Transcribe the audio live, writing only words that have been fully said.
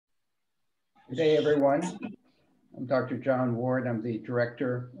Good day, everyone. I'm Dr. John Ward. I'm the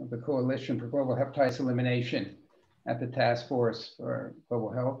director of the Coalition for Global Hepatitis Elimination at the Task Force for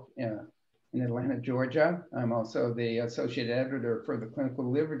Global Health in Atlanta, Georgia. I'm also the associate editor for the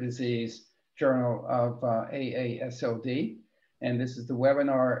Clinical Liver Disease Journal of AASLD. And this is the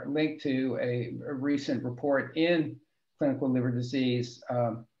webinar linked to a recent report in Clinical Liver Disease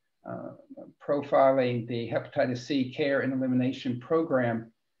profiling the Hepatitis C Care and Elimination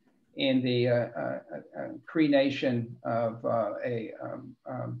Program in the Cree Nation of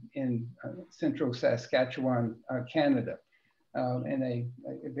in central Saskatchewan, Canada, and a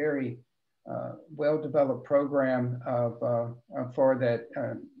very well-developed program for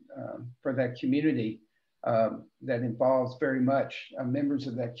that community that involves very much members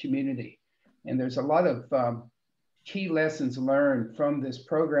of that community. And there's a lot of key lessons learned from this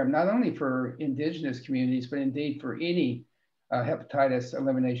program, not only for Indigenous communities, but indeed for any hepatitis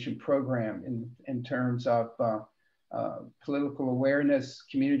elimination program in terms of political awareness,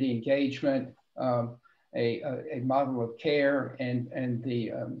 community engagement, a model of care, and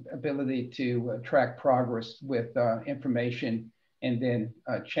the ability to track progress with information and then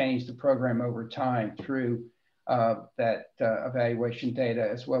change the program over time through that evaluation data,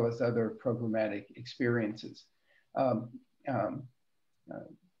 as well as other programmatic experiences.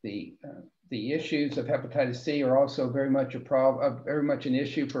 The issues of hepatitis C are also very much an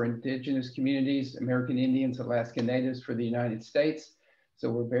issue for Indigenous communities, American Indians, Alaska Natives for the United States. So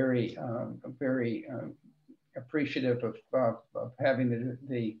we're very appreciative of having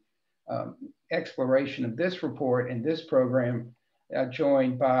the exploration of this report and this program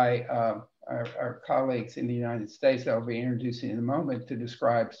joined by our colleagues in the United States that I'll be introducing in a moment to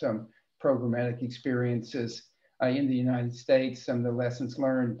describe some programmatic experiences in the United States, some of the lessons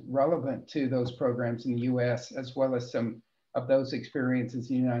learned relevant to those programs in the US, as well as some of those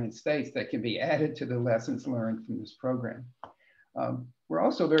experiences in the United States that can be added to the lessons learned from this program. We're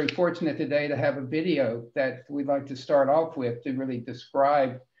also very fortunate today to have a video that we'd like to start off with to really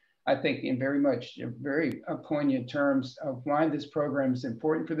describe, I think, in very poignant terms of why this program is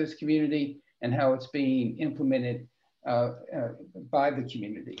important for this community and how it's being implemented by the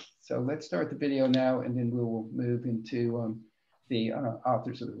community. So let's start the video now, and then we will move into the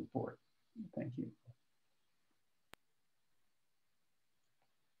authors of the report. Thank you.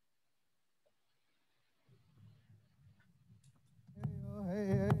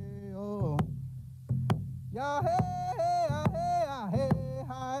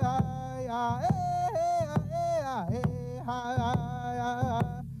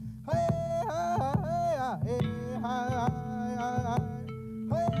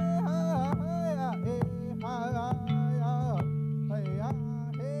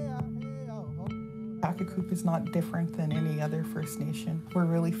 Ahtahkakoop is not different than any other First Nation. We're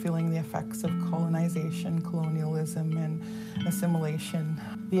really feeling the effects of colonization, colonialism, and assimilation.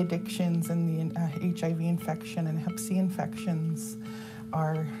 The addictions and the HIV infection and Hep C infections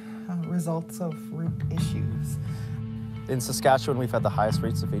are results of root issues. In Saskatchewan, we've had the highest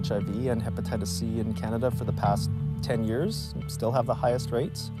rates of HIV and hepatitis C in Canada for the past 10 years, still have the highest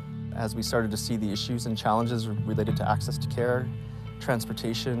rates. As we started to see the issues and challenges related to access to care,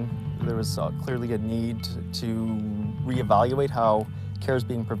 transportation, there was clearly a need to reevaluate how care is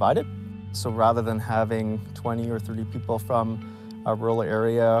being provided. So rather than having 20 or 30 people from a rural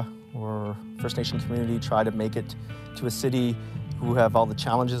area or First Nation community try to make it to a city who have all the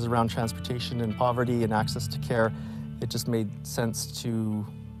challenges around transportation and poverty and access to care, it just made sense to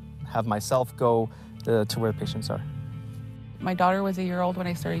have myself go to where patients are. My daughter was a year old when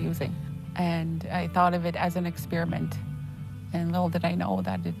I started using, and I thought of it as an experiment. And little did I know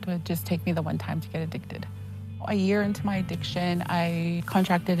that it would just take me the one time to get addicted. A year into my addiction, I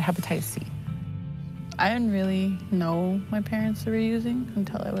contracted hepatitis C. I didn't really know my parents were using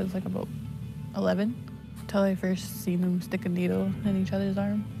until I was like about 11, until I first seen them stick a needle in each other's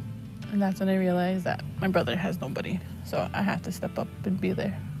arm. And that's when I realized that my brother has nobody, so I have to step up and be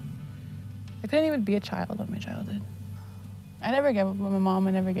there. I couldn't even be a child on my childhood. I never gave up on my mom,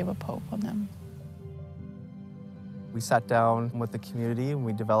 I never gave up hope on them. We sat down with the community and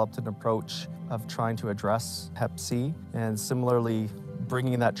we developed an approach of trying to address Hep C and similarly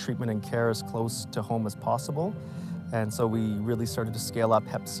bringing that treatment and care as close to home as possible. And so we really started to scale up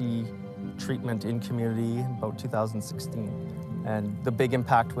Hep C treatment in community in about 2016. And the big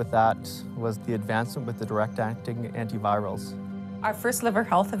impact with that was the advancement with the direct-acting antivirals. Our first liver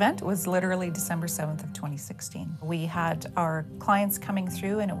health event was literally December 7th of 2016. We had our clients coming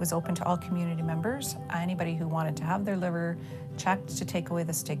through and it was open to all community members, anybody who wanted to have their liver checked to take away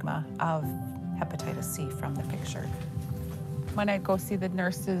the stigma of hepatitis C from the picture. When I go see the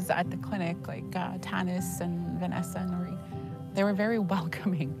nurses at the clinic, like Tanis and Vanessa and Noreen, they were very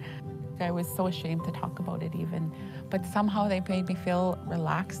welcoming. I was so ashamed to talk about it even, but somehow they made me feel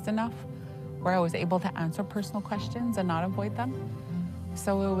relaxed enough where I was able to answer personal questions and not avoid them.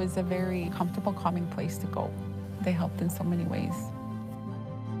 So it was a very comfortable, calming place to go. They helped in so many ways.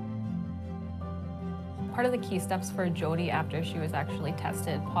 Part of the key steps for Jody after she was actually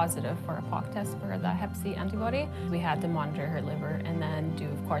tested positive for a POC test for the Hep C antibody, we had to monitor her liver and then do,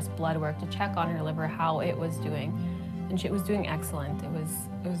 of course, blood work to check on her liver how it was doing. And she was doing excellent. It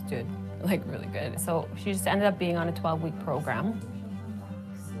was good, like really good. So she just ended up being on a 12-week program.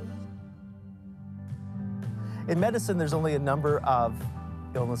 In medicine, there's only a number of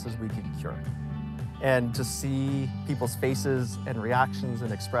illnesses we can cure. And to see people's faces and reactions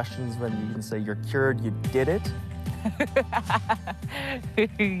and expressions when you can say you're cured, you did it.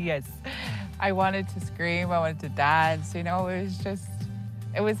 Yes. I wanted to scream, I wanted to dance, you know,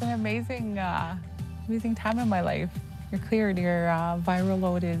 it was an amazing, amazing time in my life. You're cleared, your viral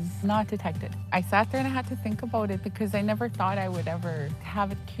load is not detected. I sat there and I had to think about it because I never thought I would ever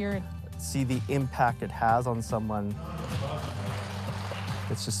have it cured. See the impact it has on someone.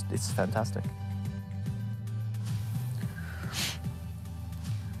 It's fantastic.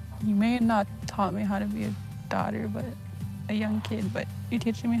 You may have not taught me how to be a daughter, but a young kid, but you're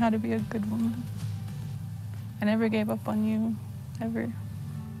teaching me how to be a good woman. I never gave up on you, ever.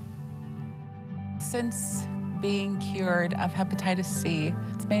 Since being cured of hepatitis C,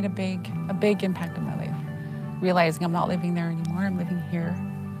 it's made a big impact in my life. Realizing I'm not living there anymore, I'm living here.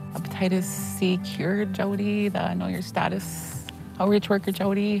 Hepatitis C cured Jody, the Know Your Status outreach worker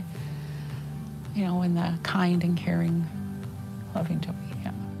Jody, you know, and the kind and caring, loving Jody.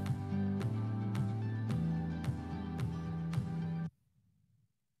 Yeah.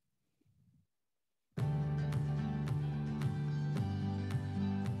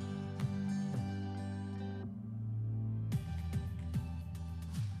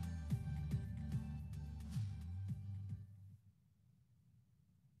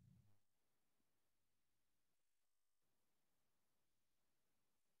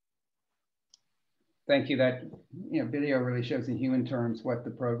 Thank you. That video really shows in human terms what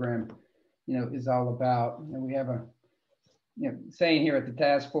the program is all about. We have a saying here at the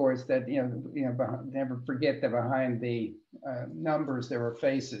task force that never forget that behind the numbers there are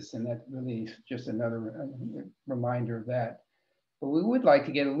faces, and that really is just another reminder of that. But we would like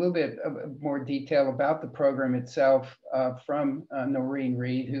to get a little bit of more detail about the program itself from Noreen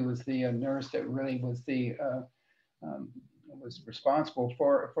Reed, who was the nurse that really was the was responsible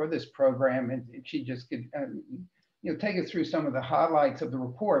for this program, and she just could take us through some of the highlights of the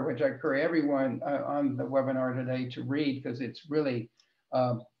report, which I encourage everyone on the webinar today to read, because it's really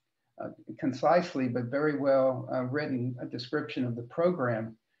concisely but very well written a description of the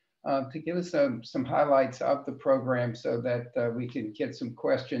program to give us some highlights of the program so that we can get some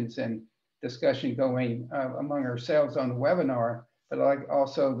questions and discussion going among ourselves on the webinar. But I'd like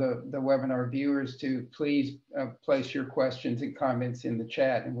also the webinar viewers to please place your questions and comments in the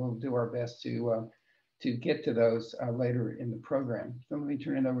chat, and we'll do our best to get to those later in the program. So let me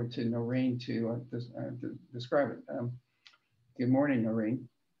turn it over to Noreen to describe it. Good morning, Noreen.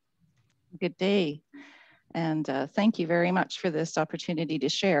 Good day, and thank you very much for this opportunity to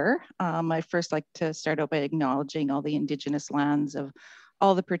share. I'd first like to start out by acknowledging all the Indigenous lands of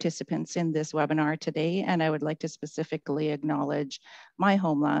all the participants in this webinar today, and I would like to specifically acknowledge my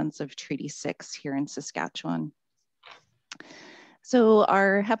homelands of Treaty 6 here in Saskatchewan. So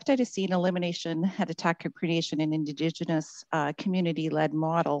our Hepatitis C and Elimination Ahtahkakoop Cree Nation and Indigenous community-led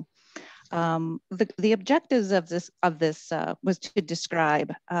model. The objectives of this was to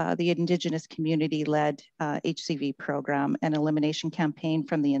describe the Indigenous community-led HCV program and elimination campaign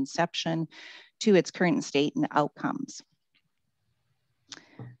from the inception to its current state and outcomes.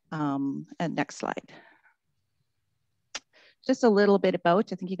 And next slide. Just a little bit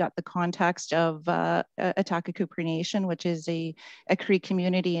about, I think you got the context of Ahtahkakoop Cree Nation, which is a Cree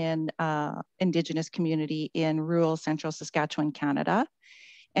community and Indigenous community in rural central Saskatchewan, Canada.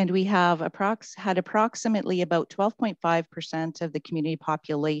 And we have had approximately about 12.5% of the community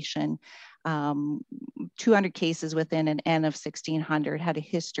population, 200 cases within an N of 1,600 had a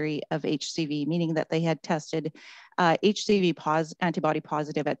history of HCV, meaning that they had tested HCV antibody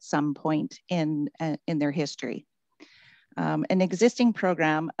positive at some point in their history. An existing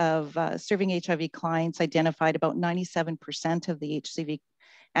program of serving HIV clients identified about 97% of the HCV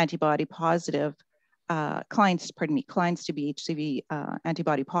antibody positive clients to be HCV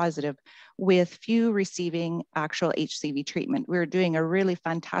antibody positive, with few receiving actual HCV treatment. We were doing a really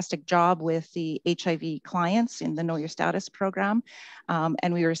fantastic job with the HIV clients in the Know Your Status program,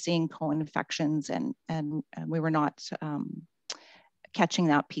 and we were seeing co-infections, and we were not catching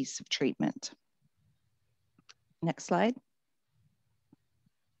that piece of treatment. Next slide.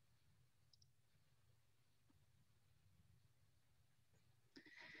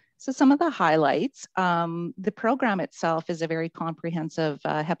 So some of the highlights, the program itself is a very comprehensive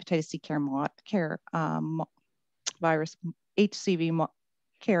hepatitis C virus HCV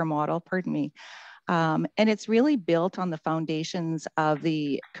care model, pardon me. And it's really built on the foundations of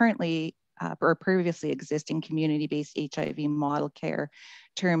the currently or previously existing community-based HIV model care,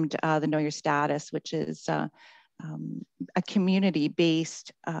 termed the Know Your Status, which is a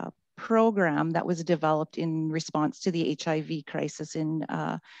community-based program that was developed in response to the HIV crisis in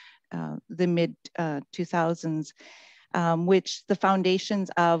the mid 2000s, which the foundations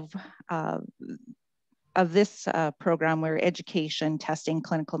of this program were education, testing,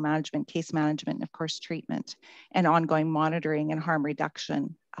 clinical management, case management, and of course treatment, and ongoing monitoring and harm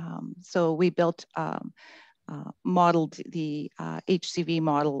reduction. So we built, modeled the HCV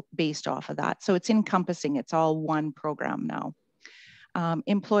model based off of that. So it's encompassing, it's all one program now.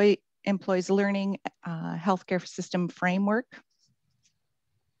 Employs learning healthcare system framework.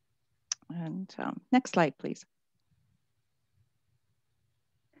 And next slide, please.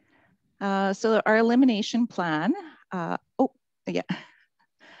 So our elimination plan,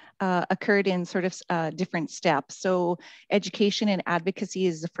 occurred in sort of different steps. So education and advocacy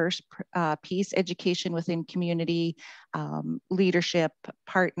is the first piece, education within community, leadership,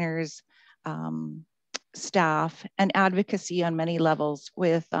 partners, staff, and advocacy on many levels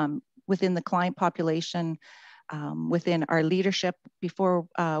with within the client population, within our leadership. Before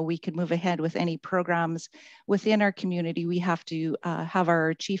we can move ahead with any programs within our community, we have to have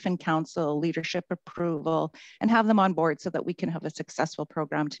our chief and council leadership approval and have them on board so that we can have a successful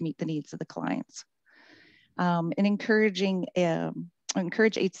program to meet the needs of the clients. And encourage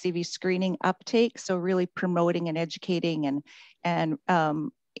HCV screening uptake, so really promoting and educating and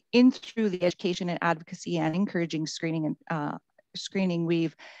through the education and advocacy and encouraging screening and screening,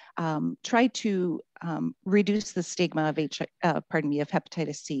 we've tried to reduce the stigma of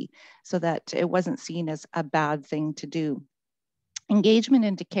hepatitis C, so that it wasn't seen as a bad thing to do. Engagement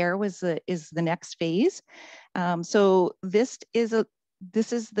into care is the next phase. So this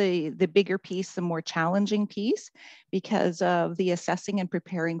is the bigger piece, the more challenging piece, because of the assessing and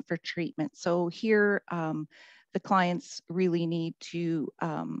preparing for treatment. So here, the clients really need to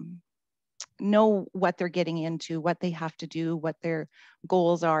know what they're getting into, what they have to do, what their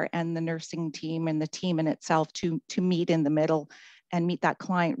goals are, and the nursing team and the team in itself to meet in the middle and meet that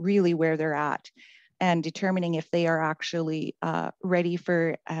client really where they're at, and determining if they are actually ready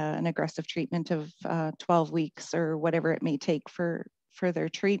for an aggressive treatment of 12 weeks or whatever it may take for their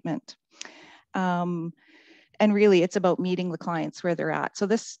treatment. And really, it's about meeting the clients where they're at. So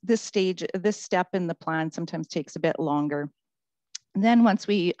this step in the plan sometimes takes a bit longer. And then once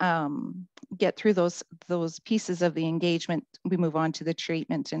we get through those pieces of the engagement, we move on to the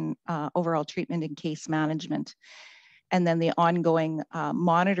treatment and overall treatment and case management, and then the ongoing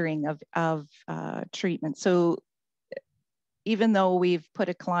monitoring of treatment. So even though we've put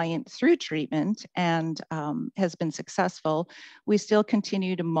a client through treatment and has been successful, we still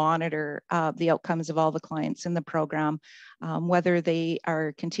continue to monitor the outcomes of all the clients in the program. Whether they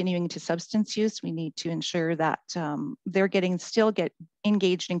are continuing to substance use, we need to ensure that they're still get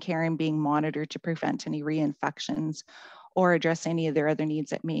engaged in care and being monitored to prevent any reinfections or address any of their other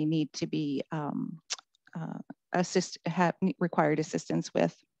needs that may need to be required assistance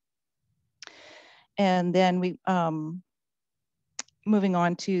with. And then we moving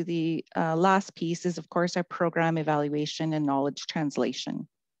on to the last piece is, of course, our program evaluation and knowledge translation.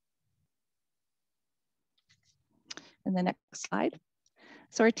 And the next slide.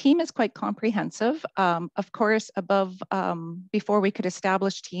 So our team is quite comprehensive. Of course, before we could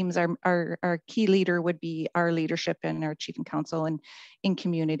establish teams, our key leader would be our leadership and our chief and council and in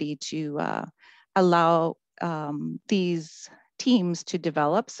community to allow these teams to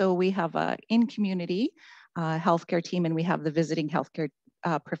develop. So we have a in-community healthcare team, and we have the visiting healthcare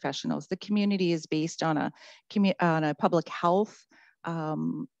professionals. The community is based on a public health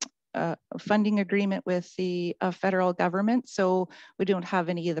funding agreement with the federal government. So we don't have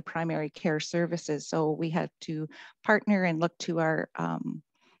any of the primary care services. So we had to partner and look to our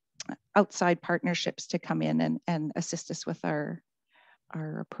outside partnerships to come in and assist us with our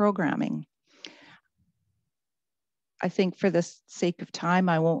programming. I think for the sake of time,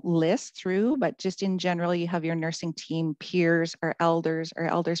 I won't list through, but just in general, you have your nursing team, peers, or elders. Our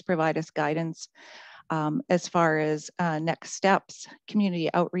elders provide us guidance as far as next steps, community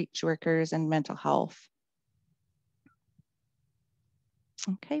outreach workers, and mental health.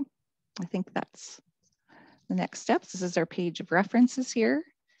 Okay, I think that's the next steps. This is our page of references here.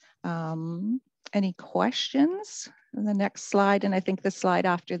 Any questions? And the next slide, and I think the slide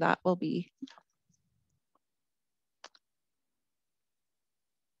after that will be.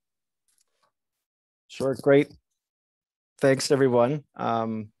 Sure, great. Thanks, everyone.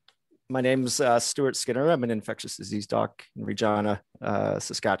 My name's Stuart Skinner. I'm an infectious disease doc in Regina,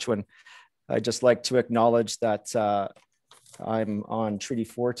 Saskatchewan. I'd just like to acknowledge that I'm on Treaty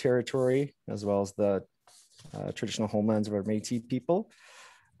 4 territory, as well as the traditional homelands of our Métis people.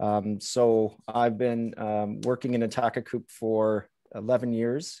 So I've been working in Ahtahkakoop for 11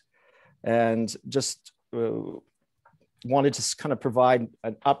 years, and just wanted to kind of provide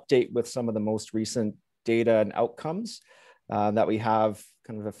an update with some of the most recent data and outcomes that we have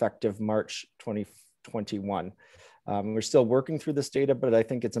kind of effective March 2021. We're still working through this data, but I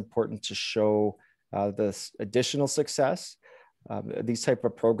think it's important to show this additional success. These type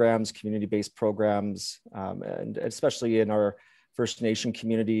of programs, community-based programs, and especially in our First Nation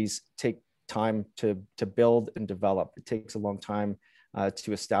communities, take time to build and develop. It takes a long time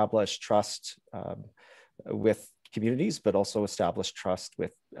to establish trust with communities, but also establish trust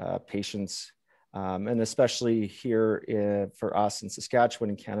with patients. And especially here for us in Saskatchewan,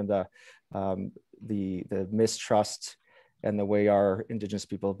 in Canada, the mistrust and the way our Indigenous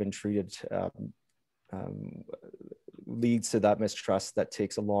people have been treated leads to that mistrust that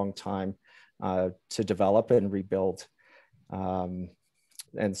takes a long time to develop and rebuild. And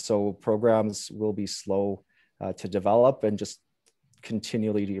so programs will be slow to develop and just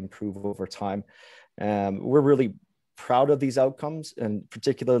continually to improve over time. We're really proud of these outcomes, and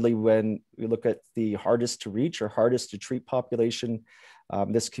particularly when we look at the hardest to reach or hardest to treat population.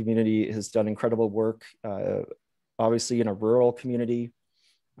 This community has done incredible work, obviously in a rural community,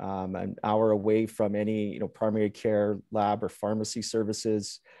 an hour away from any primary care, lab, or pharmacy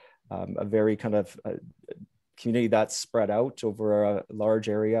services, a very kind of community that's spread out over a large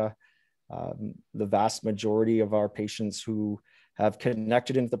area. The vast majority of our patients who have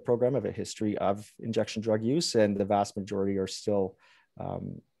connected into the program have a history of injection drug use, and the vast majority are still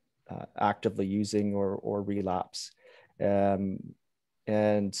actively using or relapse. And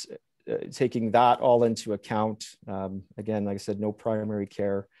taking that all into account, again, like I said, no primary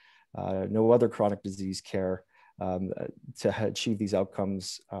care, no other chronic disease care, to achieve these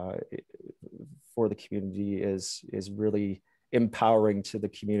outcomes for the community is really empowering to the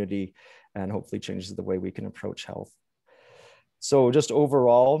community, and hopefully changes the way we can approach health. So just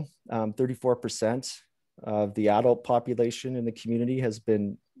overall, 34% of the adult population in the community has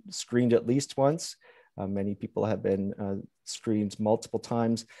been screened at least once. Many people have been screened multiple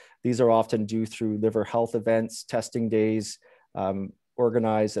times. These are often due through liver health events, testing days,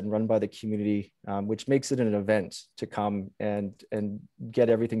 organized and run by the community, which makes it an event to come and get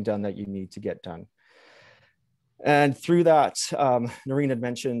everything done that you need to get done. And through that, Noreen had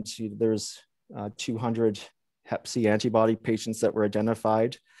mentioned there's 200 Hep C antibody patients that were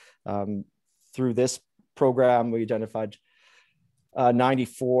identified. Through this program, we identified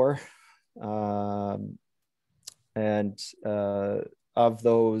 94. And of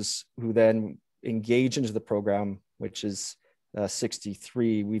those who then engage into the program, which is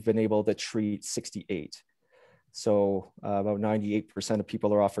 63, we've been able to treat 68. So about 98% of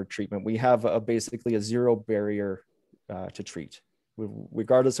people are offered treatment. We have basically a zero barrier to treat,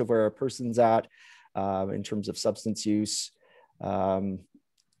 regardless of where a person's at in terms of substance use.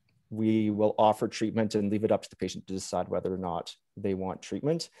 We will offer treatment and leave it up to the patient to decide whether or not they want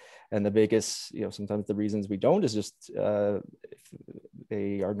treatment. And the biggest, sometimes the reasons we don't is just if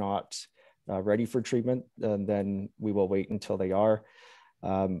they are not ready for treatment, then we will wait until they are.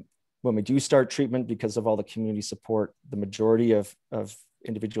 When we do start treatment, because of all the community support, the majority of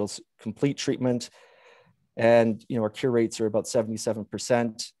individuals complete treatment, and our cure rates are about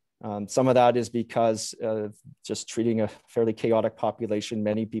 77%. Some of that is because of just treating a fairly chaotic population.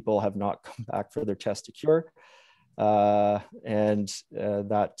 Many people have not come back for their test to cure, and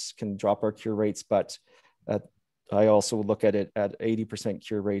that can drop our cure rates. But I also look at it at 80%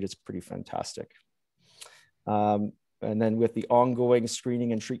 cure rate. It's pretty fantastic. And then with the ongoing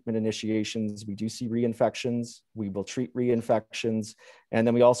screening and treatment initiations, we do see reinfections. We will treat reinfections. And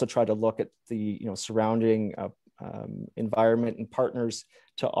then we also try to look at the surrounding environment and partners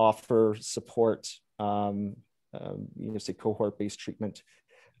to offer support, say cohort-based treatment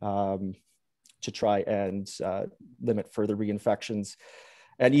to try and limit further reinfections.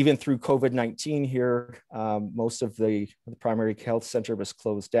 And even through COVID-19 here, most of the primary health center was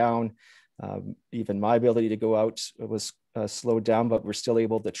closed down. Even my ability to go out was slowed down, but we're still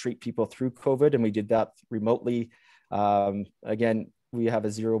able to treat people through COVID, and we did that remotely. Again, we have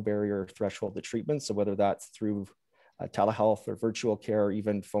a zero barrier threshold to treatment. So whether that's through telehealth or virtual care, or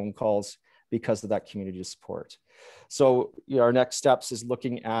even phone calls, because of that community support. So our next steps is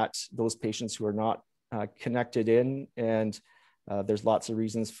looking at those patients who are not connected in, and there's lots of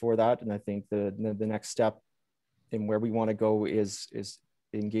reasons for that. And I think the next step in where we want to go is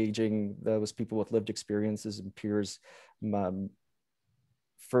engaging those people with lived experiences and peers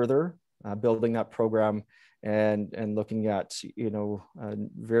further, building that program and looking at,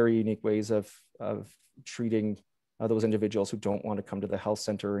 very unique ways of treating those individuals who don't want to come to the health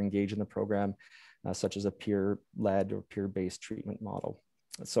center or engage in the program, such as a peer-led or peer-based treatment model.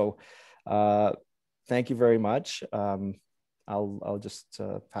 So thank you very much. I'll just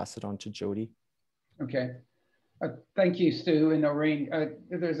pass it on to Jody. Okay. Thank you, Stu and Noreen.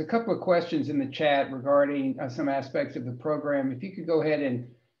 There's a couple of questions in the chat regarding some aspects of the program. If you could go ahead and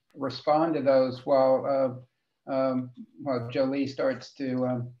respond to those while Jolie starts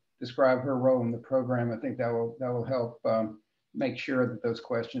to describe her role in the program. I think that will help make sure that those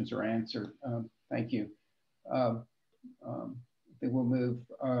questions are answered. Thank you. I think we'll move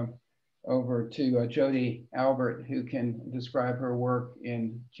over to Jody Albert, who can describe her work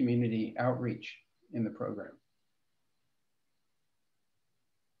in community outreach in the program.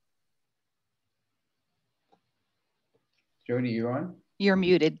 Jody, you're on? You're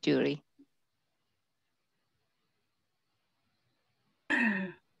muted, Jody.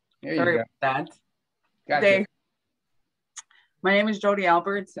 Sorry about that. Gotcha. My name is Jody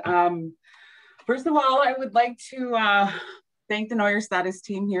Albert. First of all, I would like to thank the Know Your Status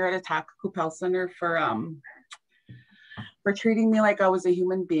team here at Ahtahkakoop Health Center for treating me like I was a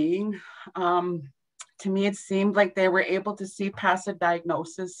human being. To me, it seemed like they were able to see past the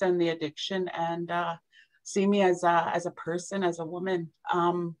diagnosis and the addiction and see me as a person, as a woman.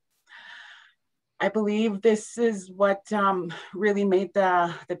 I believe this is what really made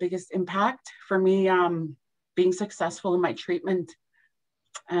the biggest impact for me being successful in my treatment.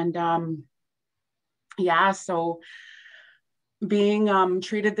 And yeah, so being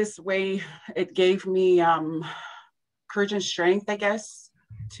treated this way, it gave me courage and strength, I guess,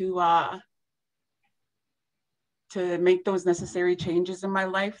 to make those necessary changes in my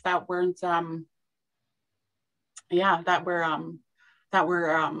life that weren't, that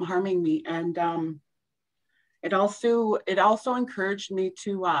were harming me. And it also encouraged me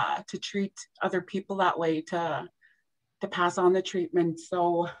to treat other people that way, to pass on the treatment.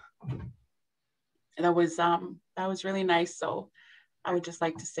 So that was really nice. So I would just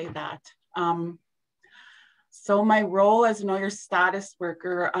like to say that. So my role as a Know Your Status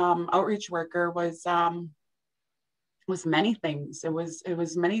worker, outreach worker, was many things. It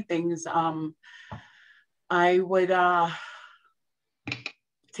was many things. I would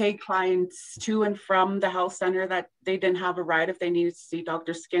take clients to and from the health center that they didn't have a ride if they needed to see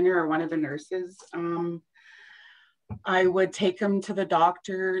Dr. Skinner or one of the nurses. I would take them to the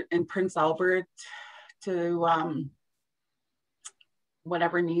doctor in Prince Albert to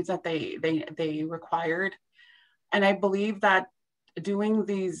whatever needs that they required. And I believe that doing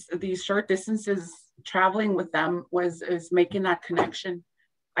these short distances, traveling with them is making that connection.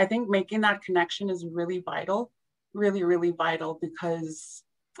 I think making that connection is really vital, really, really vital, because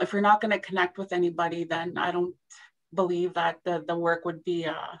if you're not going to connect with anybody, then I don't believe that the work would be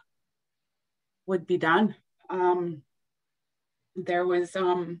done. There was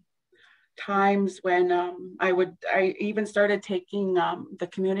times when I even started taking the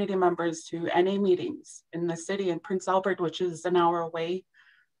community members to NA meetings in the city in Prince Albert, which is an hour away.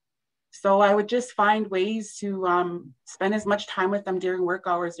 So I would just find ways to spend as much time with them during work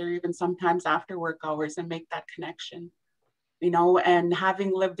hours or even sometimes after work hours and make that connection, and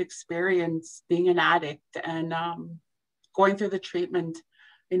having lived experience being an addict and going through the treatment,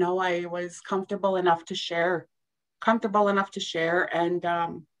 I was comfortable enough to share and,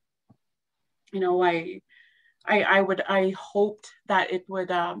 I hoped that it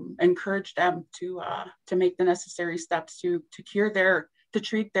would encourage them to make the necessary steps to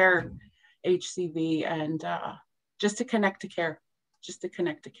treat their HCV and just to connect to care.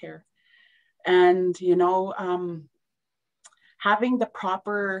 And, having the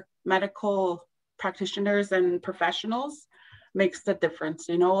proper medical practitioners and professionals makes the difference.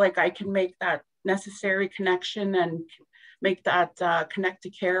 I can make that necessary connection and make that connect to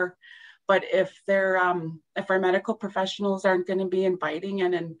care. But if our medical professionals aren't going to be inviting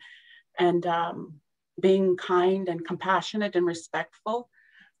and and being kind and compassionate and respectful,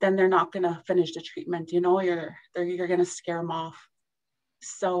 then they're not going to finish the treatment. You know, you're going to scare them off.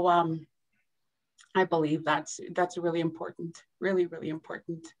 So I believe that's really important, really, really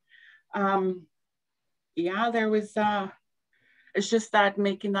important. Yeah, there was, it's just that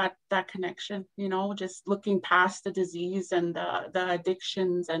making that connection, you know, just looking past the disease and the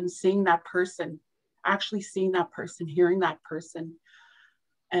addictions and seeing that person, actually seeing that person, hearing that person,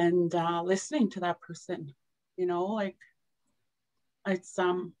 and listening to that person, you know, like it's,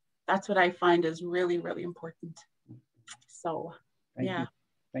 that's what I find is really, really important. So, Thank you.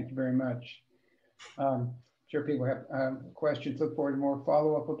 Thank you very much. Sure, people have questions. Look forward to more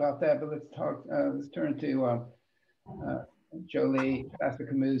follow-up about that, but let's talk, let's turn to Jolie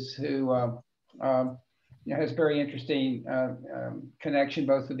Ahtahkakoop, who you know, has very interesting connection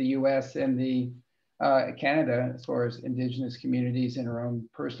both with the U.S. and the Canada as far as Indigenous communities in her own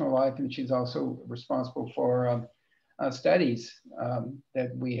personal life, and she's also responsible for studies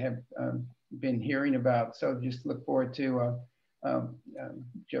that we have been hearing about. So just look forward to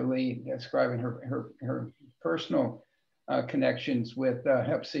Jolie describing her personal connections with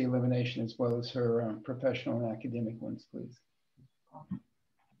Hep C elimination as well as her professional and academic ones, please.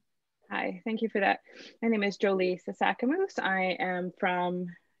 Hi, thank you for that. My name is Jolie Ahtahkakoop. I am from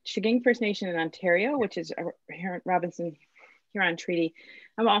Chaging First Nation in Ontario, which is a Robinson Huron Treaty.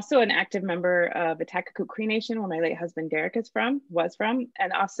 I'm also an active member of Ahtahkakoop Cree Nation, where my late husband Derek was from,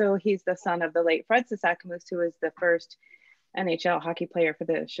 and also he's the son of the late Fred Ahtahkakoop, who was the first NHL hockey player for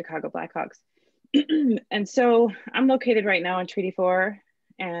the Chicago Blackhawks. And so I'm located right now in Treaty 4,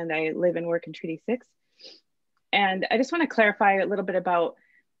 and I live and work in Treaty 6. And I just want to clarify a little bit about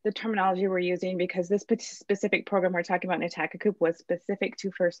the terminology we're using, because this specific program we're talking about in Ahtahkakoop was specific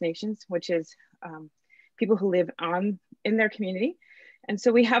to First Nations, which is people who live in their community. And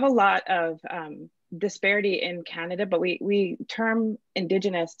so we have a lot of disparity in Canada, but we term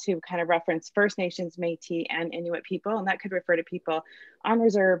Indigenous to kind of reference First Nations, Métis, and Inuit people, and that could refer to people on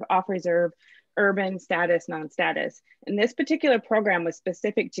reserve, off reserve, urban, status, non-status. And this particular program was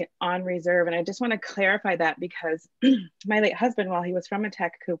specific to on reserve, and I just want to clarify that because my late husband, while he was from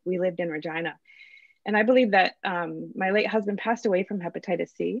Ahtahkakoop, we lived in Regina. And I believe that my late husband passed away from hepatitis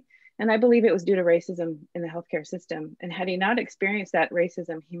C, and I believe it was due to racism in the healthcare system. And had he not experienced that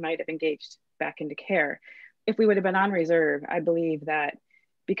racism, he might have engaged back into care. If we would have been on reserve, I believe that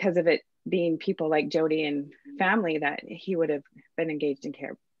because of it being people like Jody and family, that he would have been engaged in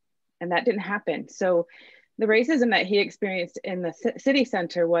care. And that didn't happen. So the racism that he experienced in the city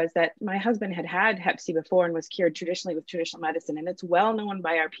center was that my husband had had Hep C before and was cured traditionally with traditional medicine. And it's well known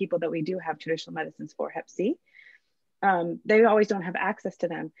by our people that we do have traditional medicines for Hep C. They always don't have access to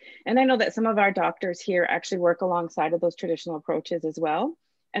them. And I know that some of our doctors here actually work alongside of those traditional approaches as well.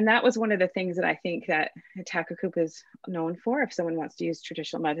 And that was one of the things that I think that Ahtahkakoop is known for. If someone wants to use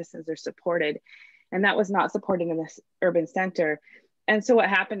traditional medicines, they're supported. And that was not supported in this urban center. And so what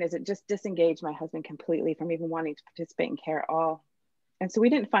happened is it just disengaged my husband completely from even wanting to participate in care at all. And so we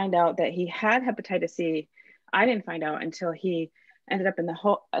didn't find out that he had hepatitis C. I didn't find out until he ended up in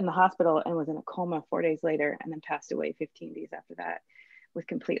the hospital and was in a coma 4 days later, and then passed away 15 days after that with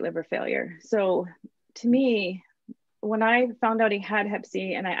complete liver failure. So to me, when I found out he had Hep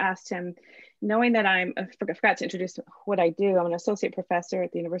C, and I asked him, knowing that I forgot to introduce what I do, I'm an associate professor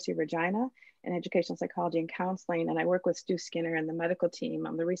at the University of Regina in educational psychology and counseling, and I work with Stu Skinner and the medical team.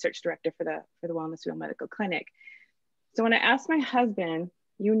 I'm the research director for the Wellness Wheel Medical Clinic. So when I asked my husband,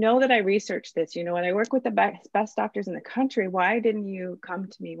 you know that I researched this, you know, and I work with the best doctors in the country, why didn't you come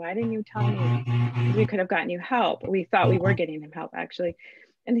to me? Why didn't you tell me? Because we could have gotten you help. We thought we were getting him help, actually.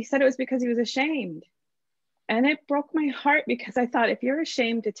 And he said it was because he was ashamed. And it broke my heart, because I thought, if you're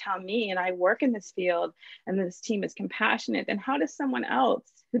ashamed to tell me, and I work in this field and this team is compassionate, then how does someone else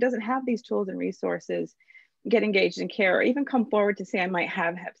who doesn't have these tools and resources get engaged in care, or even come forward to say I might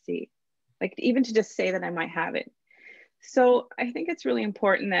have Hep C, like even to just say that I might have it? So I think it's really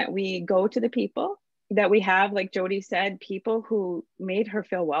important that we go to the people that we have, like Jody said, people who made her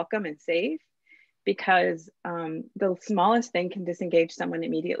feel welcome and safe, because the smallest thing can disengage someone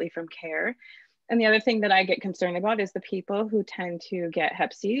immediately from care. And the other thing that I get concerned about is the people who tend to get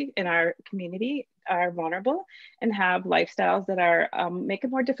Hep C in our community are vulnerable and have lifestyles that are make it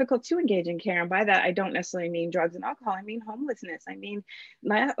more difficult to engage in care. And by that, I don't necessarily mean drugs and alcohol. I mean homelessness. I mean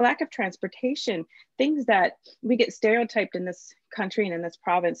lack of transportation, things that we get stereotyped in this country and in this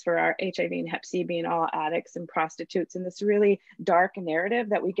province for our HIV and Hep C being all addicts and prostitutes, and this really dark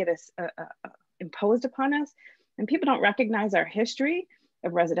narrative that we get imposed upon us. And people don't recognize our history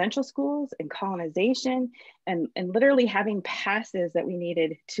of residential schools and colonization and literally having passes that we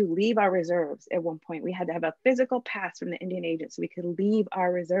needed to leave our reserves. At one point, we had to have a physical pass from the Indian agent so we could leave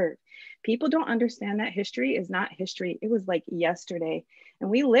our reserve. People don't understand that history is not history. It was like yesterday. And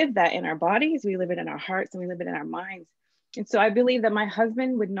we live that in our bodies, we live it in our hearts, and we live it in our minds. And so I believe that my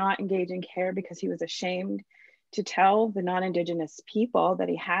husband would not engage in care because he was ashamed to tell the non-Indigenous people that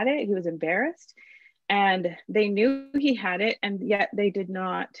he had it. He was embarrassed. And they knew he had it, and yet they did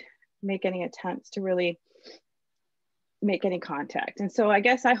not make any attempts to really make any contact. And so I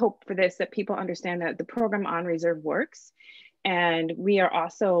guess I hope for this that people understand that the program on reserve works. And we are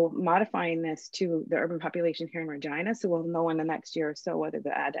also modifying this to the urban population here in Regina. So we'll know in the next year or so whether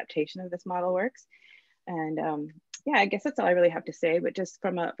the adaptation of this model works. And yeah, I guess that's all I really have to say. But just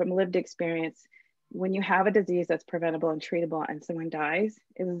from lived experience, when you have a disease that's preventable and treatable and someone dies,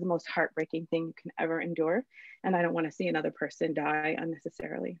 it is the most heartbreaking thing you can ever endure. And I don't want to see another person die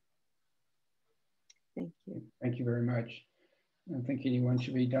unnecessarily. Thank you. Thank you very much. I don't think anyone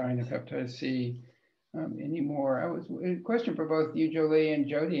should be dying of hepatitis C anymore. A question for both you, Jolie, and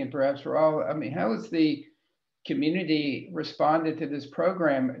Jody, and perhaps for all. I mean, how has the community responded to this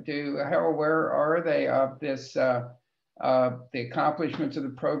program? How aware are they of this, the accomplishments of the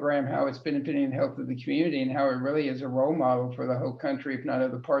program, how it's benefiting the health of the community, and how it really is a role model for the whole country, if not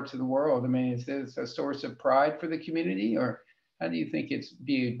other parts of the world? I mean, is this a source of pride for the community, or how do you think it's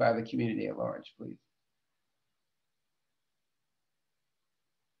viewed by the community at large, please?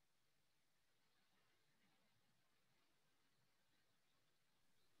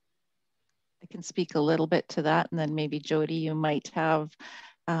 I can speak a little bit to that, and then maybe Jody, you might have.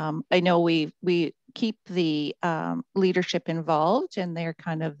 I know we keep the leadership involved, and they're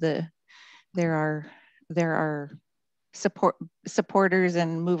kind of there are supporters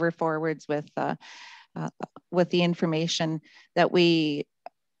and mover forwards with the information that we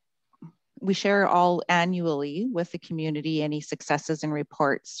share all annually with the community, any successes and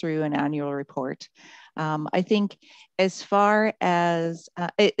reports through an annual report. I think as far as,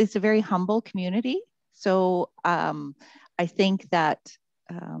 it's a very humble community. So I think that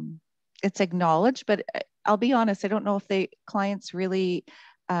it's acknowledged, but I'll be honest, I don't know if clients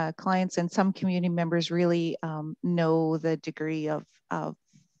and some community members really know the degree of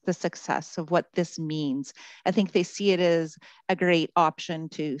the success of what this means. I think they see it as a great option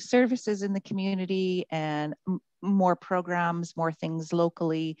to services in the community and more programs, more things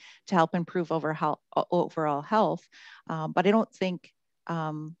locally to help improve overall health. But I don't think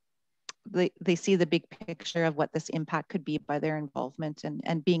they see the big picture of what this impact could be by their involvement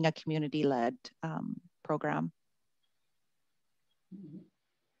and being a community-led program.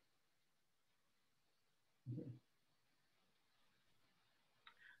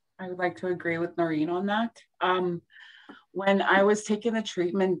 I would like to agree with Noreen on that. When I was taking the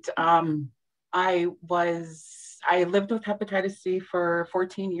treatment, I lived with hepatitis C for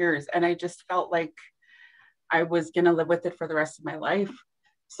 14 years, and I just felt like I was gonna live with it for the rest of my life.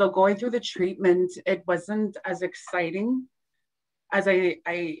 So going through the treatment, it wasn't as exciting as I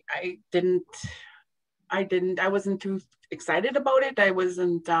wasn't too excited about it. It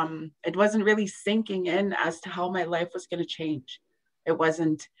wasn't really sinking in as to how my life was gonna change. It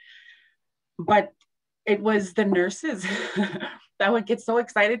wasn't, but it was the nurses that would get so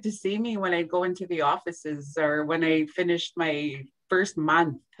excited to see me when I go into the offices, or when I finished my first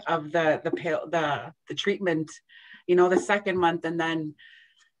month of the treatment, the second month, and then,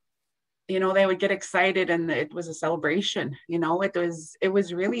 they would get excited, and it was a celebration. It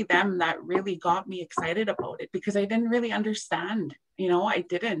was really them that really got me excited about it, because I didn't really understand. I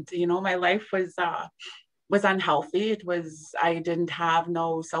didn't. My life was unhealthy. I didn't have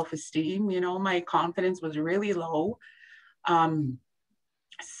no self-esteem. My confidence was really low.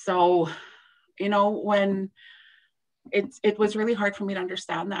 So, when it was really hard for me to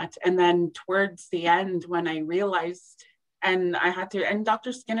understand that. And then towards the end, when I realized, and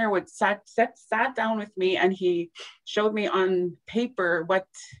Dr. Skinner sat down with me, and he showed me on paper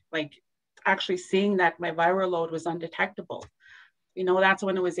actually seeing that my viral load was undetectable. That's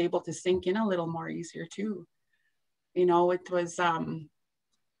when it was able to sink in a little more easier too. It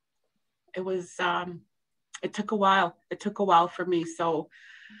took a while. It took a while for me. So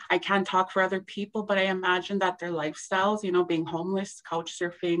I can't talk for other people, but I imagine that their lifestyles, being homeless, couch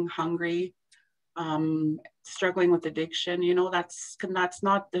surfing, hungry, struggling with addiction, that's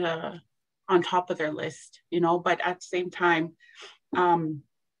not on top of their list, but at the same time,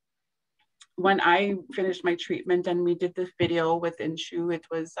 when I finished my treatment and we did this video with Inshu, it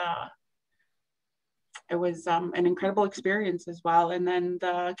was an incredible experience as well. And then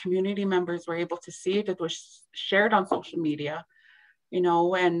the community members were able to see it. It was shared on social media. you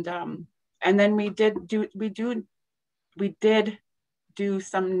know, and then we did do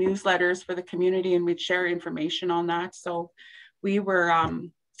some newsletters for the community, and we'd share information on that. So we were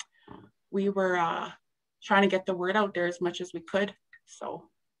trying to get the word out there as much as we could. So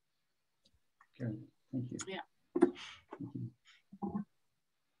good, thank you. Yeah.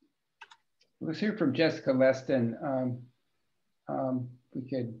 Let's hear from Jessica Leston. We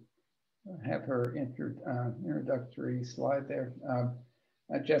could have her introductory slide there.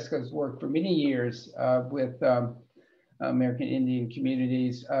 Jessica's worked for many years with American Indian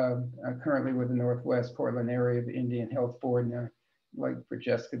communities, currently with the Northwest Portland area of Indian Health Board. And I'd like for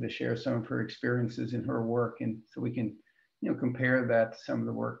Jessica to share some of her experiences in her work, and so we can, you know, compare that to some of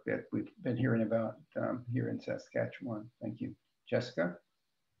the work that we've been hearing about here in Saskatchewan. Thank you. Jessica?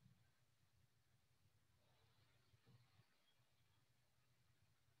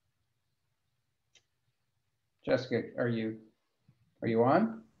 Jessica, are you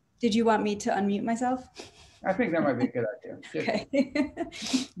on? Did you want me to unmute myself? I think that might be a good idea. Okay.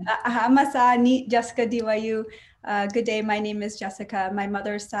 Hamasa ni Jessica Diwayu. Good day. My name is Jessica. My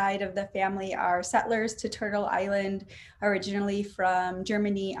mother's side of the family are settlers to Turtle Island, originally from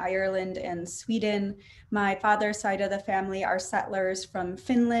Germany, Ireland, and Sweden. My father's side of the family are settlers from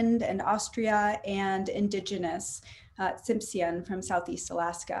Finland and Austria, and Indigenous, Tsimshian from Southeast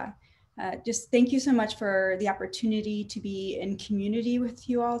Alaska. Just thank you so much for the opportunity to be in community with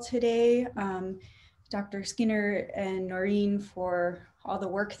you all today. Dr. Skinner and Noreen for all the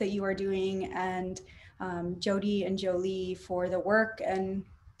work that you are doing, and Jody and Jolie for the work and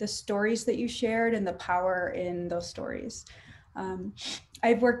the stories that you shared and the power in those stories.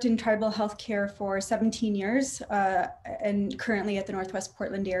 I've worked in tribal healthcare for 17 years and currently at the Northwest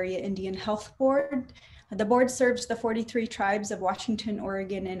Portland Area Indian Health Board. The board serves the 43 tribes of Washington,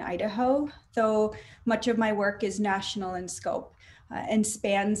 Oregon, and Idaho, though much of my work is national in scope and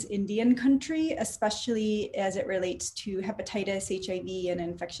spans Indian country, especially as it relates to hepatitis, HIV, and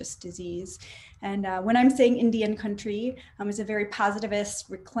infectious disease. And when I'm saying Indian country, it's a very positivist,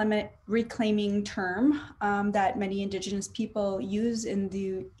 reclaiming term that many Indigenous people use in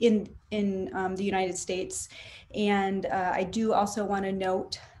the United States. And I do also want to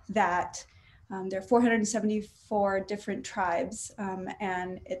note that there are 474 different tribes,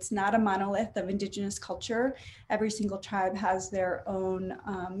 and it's not a monolith of Indigenous culture. Every single tribe has their own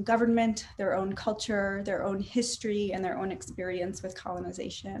government, their own culture, their own history, and their own experience with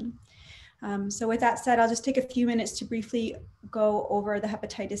colonization. So with that said, I'll just take a few minutes to briefly go over the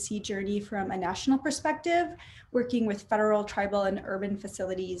hepatitis C journey from a national perspective, working with federal, tribal, and urban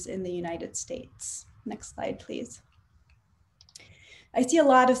facilities in the United States. Next slide, please. I see a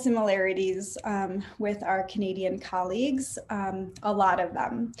lot of similarities with our Canadian colleagues, a lot of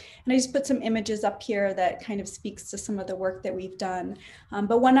them. And I just put some images up here that kind of speaks to some of the work that we've done.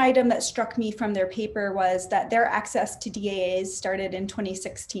 But one item that struck me from their paper was that their access to DAAs started in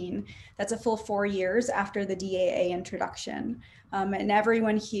 2016. That's a full 4 years after the DAA introduction. And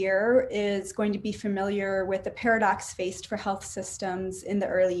everyone here is going to be familiar with the paradox faced for health systems in the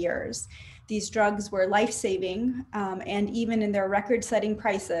early years. These drugs were life-saving and even in their record-setting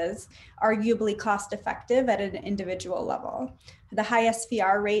prices, arguably cost-effective at an individual level. The high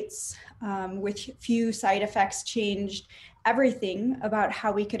SVR rates with few side effects changed everything about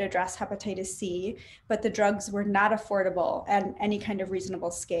how we could address hepatitis C, but the drugs were not affordable at any kind of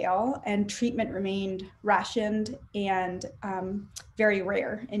reasonable scale, and treatment remained rationed and very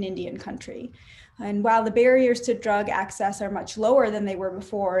rare in Indian country. And while the barriers to drug access are much lower than they were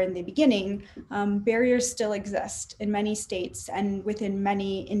before in the beginning, barriers still exist in many states and within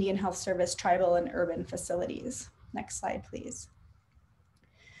many Indian Health Service tribal and urban facilities. Next slide, please.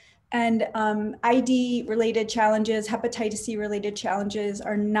 And ID-related challenges, hepatitis C-related challenges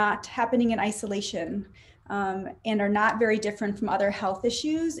are not happening in isolation and are not very different from other health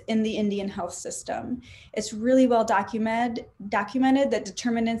issues in the Indian health system. It's really well documented that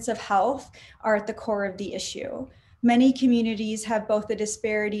determinants of health are at the core of the issue. Many communities have both a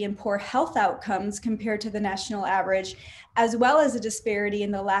disparity in poor health outcomes compared to the national average, as well as a disparity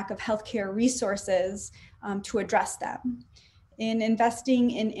in the lack of healthcare resources to address them. In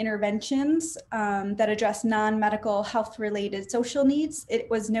investing in interventions that address non-medical health-related social needs, it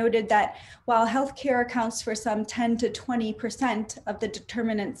was noted that while healthcare accounts for some 10 to 20% of the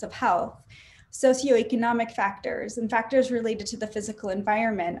determinants of health, socioeconomic factors and factors related to the physical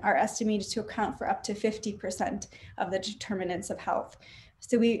environment are estimated to account for up to 50% of the determinants of health.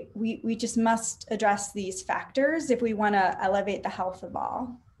 So we just must address these factors if we want to elevate the health of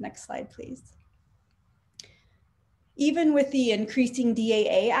all. Next slide, please. Even with the increasing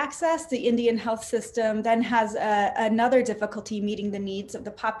DAA access, the Indian health system then has another difficulty meeting the needs of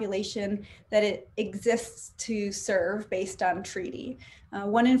the population that it exists to serve based on treaty.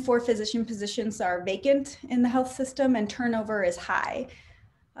 1 in 4 physician positions are vacant in the health system and turnover is high.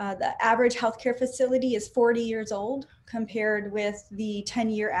 The average healthcare facility is 40 years old compared with the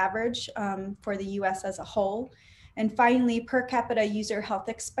 10-year average for the US as a whole. And finally, per capita user health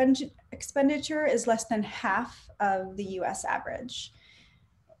expenditure is less than half of the US average.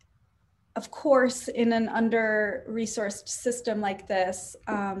 Of course, in an under-resourced system like this,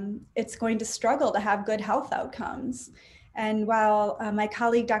 it's going to struggle to have good health outcomes. And while my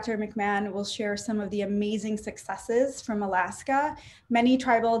colleague, Dr. McMahon, will share some of the amazing successes from Alaska, many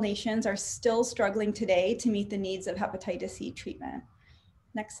tribal nations are still struggling today to meet the needs of hepatitis C treatment.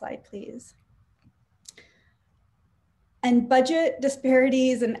 Next slide, please. And budget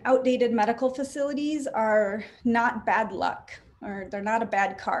disparities and outdated medical facilities are not bad luck, or they're not a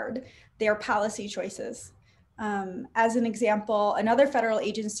bad card. They are policy choices. As an example, another federal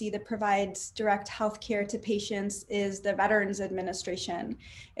agency that provides direct health care to patients is the Veterans Administration.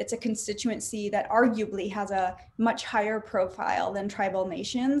 It's a constituency that arguably has a much higher profile than tribal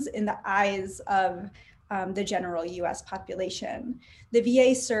nations in the eyes of the general US population. The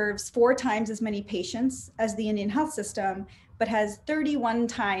VA serves 4 times as many patients as the Indian health system, but has 31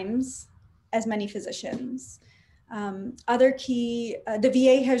 times as many physicians. The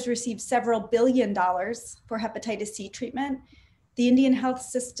VA has received several $1 billion for hepatitis C treatment. The Indian health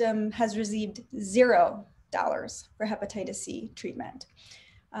system has received $0 for hepatitis C treatment.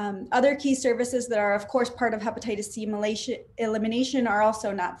 Other key services that are, of course, part of hepatitis C elimination are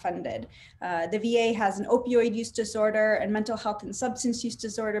also not funded. The VA has an opioid use disorder and mental health and substance use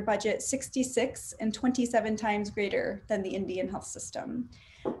disorder budget 66 and 27 times greater than the Indian health system.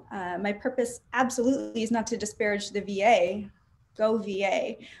 My purpose absolutely is not to disparage the VA, go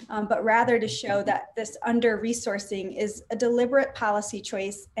VA, but rather to show that this under-resourcing is a deliberate policy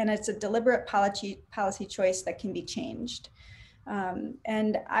choice, and it's a deliberate policy choice that can be changed.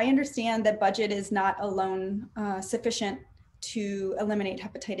 And I understand that budget is not alone sufficient to eliminate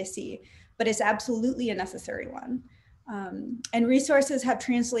hepatitis C, but it's absolutely a necessary one. And resources have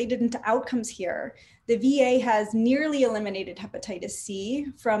translated into outcomes here. The VA has nearly eliminated hepatitis C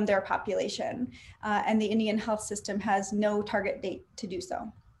from their population, and the Indian health system has no target date to do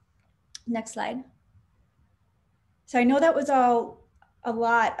so. Next slide. So I know that was all a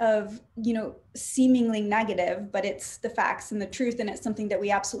lot of, seemingly negative, but it's the facts and the truth, and it's something that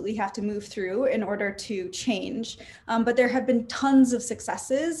we absolutely have to move through in order to change. But there have been tons of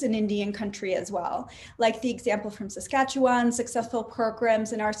successes in Indian country as well. Like the example from Saskatchewan, successful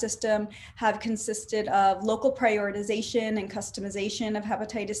programs in our system have consisted of local prioritization and customization of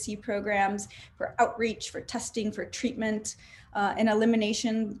hepatitis C programs for outreach, for testing, for treatment, and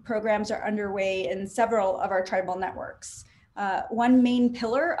elimination programs are underway in several of our tribal networks. One main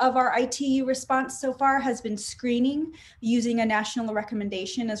pillar of our ITU response so far has been screening using a national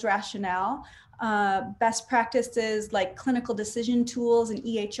recommendation as rationale. Best practices like clinical decision tools and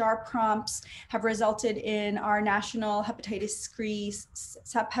EHR prompts have resulted in our national hepatitis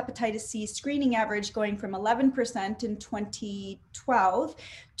C screening average going from 11% in 2012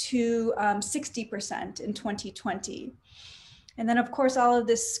 to 60% in 2020. And then of course, all of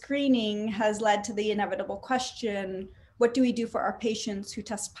this screening has led to the inevitable question, what do we do for our patients who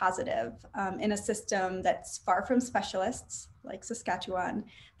test positive in a system that's far from specialists, like Saskatchewan,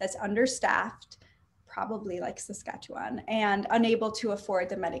 that's understaffed, probably like Saskatchewan, and unable to afford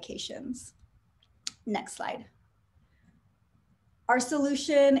the medications? Next slide. Our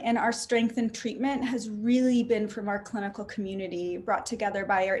solution and our strength in treatment has really been from our clinical community, brought together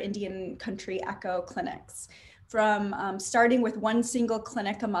by our Indian country ECHO clinics. From starting with 1 single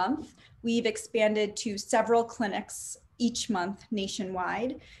clinic a month, we've expanded to several clinics each month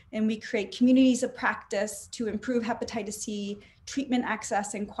nationwide, and we create communities of practice to improve hepatitis C treatment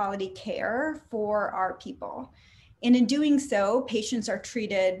access and quality care for our people. And in doing so, patients are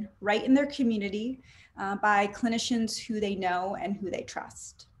treated right in their community by clinicians who they know and who they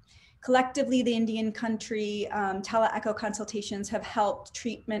trust. Collectively, the Indian country tele-echo consultations have helped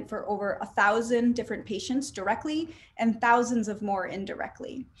treatment for over 1,000 different patients directly and thousands of more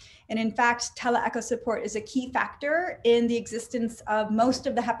indirectly. And in fact, tele-echo support is a key factor in the existence of most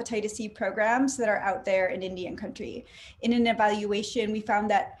of the hepatitis C programs that are out there in Indian country. In an evaluation, we found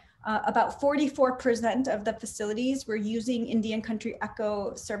that about 44% of the facilities were using Indian country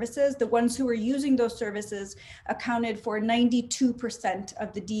ECHO services. The ones who were using those services accounted for 92%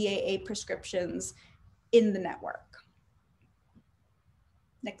 of the DAA prescriptions in the network.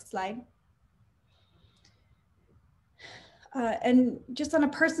 Next slide. And just on a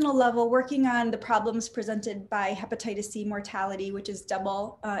personal level, working on the problems presented by hepatitis C mortality, which is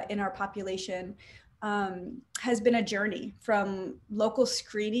double in our population, has been a journey from local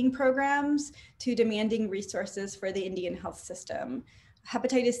screening programs to demanding resources for the Indian health system.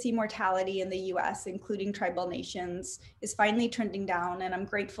 Hepatitis C mortality in the US, including tribal nations, is finally trending down, and I'm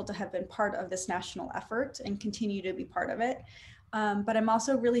grateful to have been part of this national effort and continue to be part of it. But I'm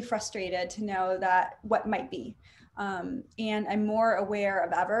also really frustrated to know that what might be. And I'm more aware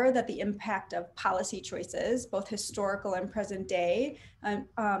of ever that the impact of policy choices, both historical and present day,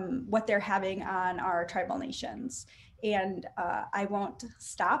 what they're having on our tribal nations. And I won't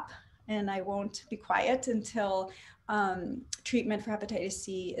stop and I won't be quiet until treatment for hepatitis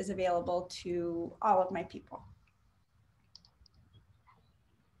C is available to all of my people.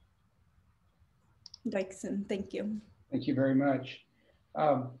 Dykeson, thank you. Thank you very much.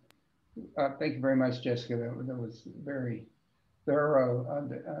 Thank you very much, Jessica. That was very thorough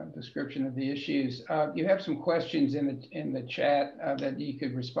description of the issues. You have some questions in the chat that you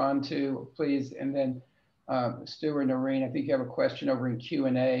could respond to, please. And then Stuart and Noreen, I think you have a question over in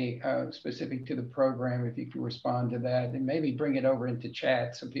Q&A specific to the program. If you can respond to that, and maybe bring it over into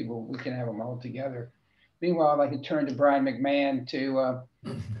chat so we can have them all together. Meanwhile, I'd like to turn to Brian McMahon to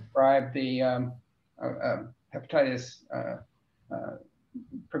describe the hepatitis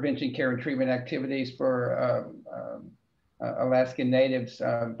prevention, care, and treatment activities for Alaskan Natives.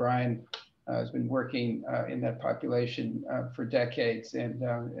 Brian has been working in that population for decades and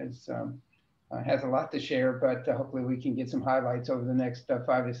has a lot to share, but hopefully we can get some highlights over the next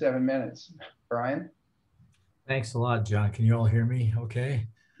 5 to 7 minutes. Brian? Thanks a lot, John. Can you all hear me okay?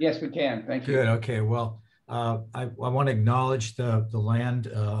 Yes, we can. Thank you. Good. Okay. Well, I want to acknowledge the land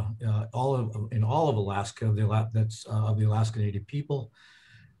in all of Alaska that's of the Alaska Native people.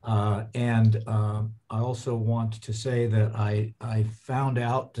 And I also want to say that I found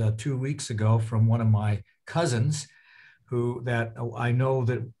out 2 weeks ago from one of my cousins that I know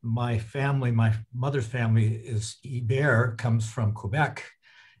that my family, my mother's family is Ibert, comes from Quebec.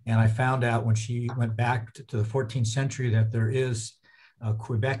 And I found out when she went back to the 14th century that there is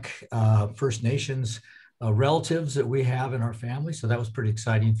Quebec First Nations relatives that we have in our family. So that was pretty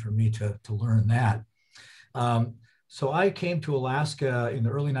exciting for me to learn that. So I came to Alaska in the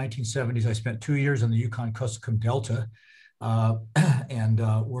early 1970s. I spent 2 years in the Yukon-Kuskokwim Delta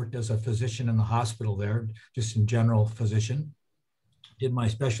and worked as a physician in the hospital there, just in general physician. Did my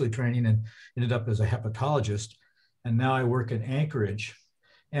specialty training and ended up as a hepatologist. And now I work in Anchorage.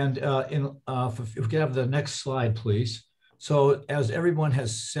 And if we could have the next slide, please. So as everyone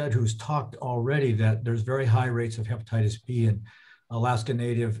has said who's talked already, that there's very high rates of hepatitis B in Alaska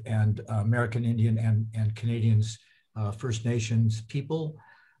Native and American Indian and Canadians, First Nations people.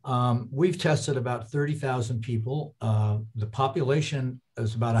 We've tested about 30,000 people. The population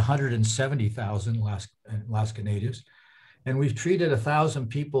is about 170,000 Alaska Natives. And we've treated 1,000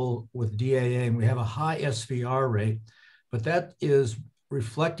 people with DAA, and we have a high SVR rate, but that is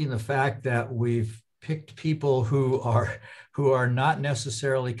reflecting the fact that we've picked people who are not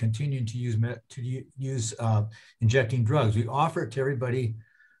necessarily continuing to use injecting drugs. We offer it to everybody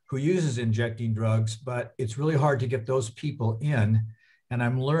who uses injecting drugs, but it's really hard to get those people in. And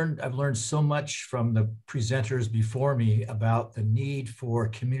I've learned so much from the presenters before me about the need for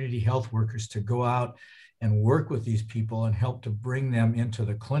community health workers to go out and work with these people and help to bring them into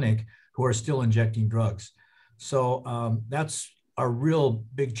the clinic who are still injecting drugs. So that's a real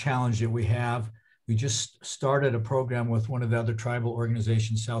big challenge that we have. We just started a program with one of the other tribal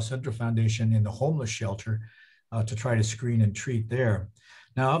organizations, South Central Foundation, in the homeless shelter to try to screen and treat there.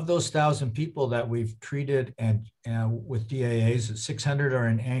 Now, of those 1,000 people that we've treated and with DAAs, 600 are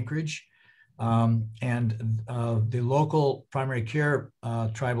in Anchorage. The local primary care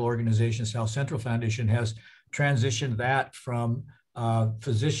tribal organization, South Central Foundation, has transitioned that from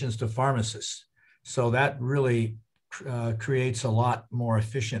physicians to pharmacists. So that really creates a lot more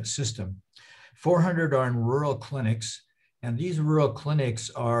efficient system. 400 are in rural clinics, and these rural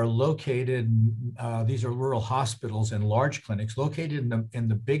clinics are located, these are rural hospitals and large clinics located in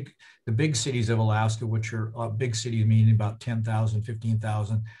the big cities of Alaska, which are big cities meaning about 10,000,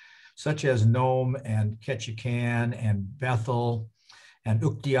 15,000, such as Nome and Ketchikan and Bethel and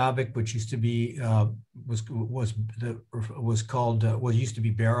Uktiabek, which used to be used to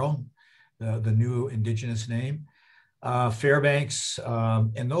be Barrow, the new Indigenous name. Fairbanks,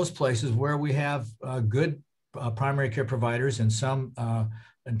 and those places where we have good primary care providers and some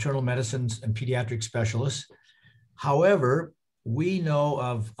internal medicines and pediatric specialists. However, we know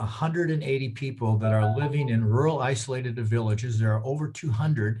of 180 people that are living in rural isolated villages. There are over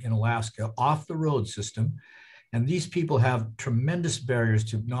 200 in Alaska off the road system. And these people have tremendous barriers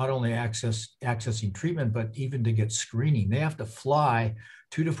to not only accessing treatment, but even to get screening. They have to fly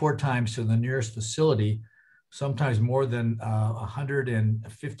 2 to 4 times to the nearest facility, sometimes more than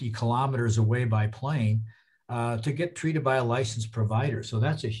 150 kilometers away by plane, to get treated by a licensed provider. So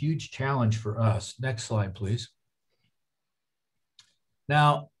that's a huge challenge for us. Next slide, please.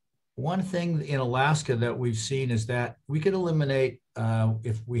 Now, one thing in Alaska that we've seen is that we could eliminate,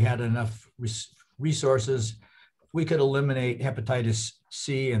 if we had enough resources, we could eliminate hepatitis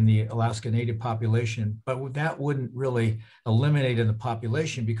C in the Alaska Native population, but that wouldn't really eliminate in the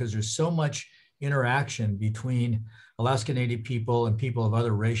population because there's so much interaction between Alaska Native people and people of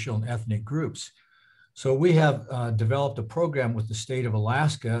other racial and ethnic groups. So we have developed a program with the state of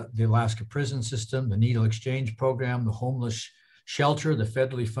Alaska, the Alaska Prison System, the Needle Exchange Program, the Homeless Shelter, the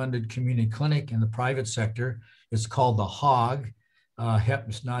federally funded community clinic, and the private sector. It's called the HOG.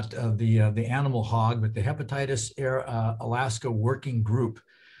 It's not the animal hog, but the Hepatitis Alaska Working Group.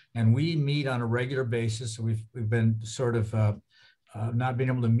 And we meet on a regular basis. We've been sort of not being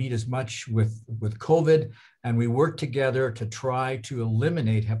able to meet as much with COVID, and we work together to try to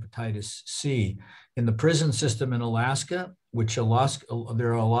eliminate hepatitis C. In the prison system in Alaska, there's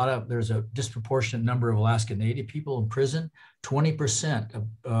a disproportionate number of Alaska Native people in prison. 20%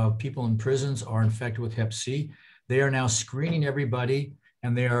 of people in prisons are infected with Hep C. They are now screening everybody,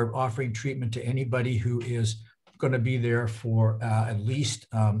 and they are offering treatment to anybody who is going to be there for at least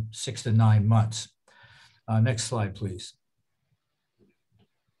 6 to 9 months. Next slide, please.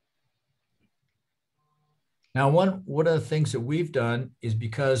 Now, one of the things that we've done is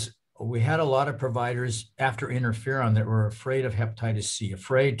because we had a lot of providers after interferon that were afraid of hepatitis C,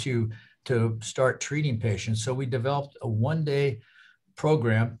 afraid to start treating patients. So we developed a one-day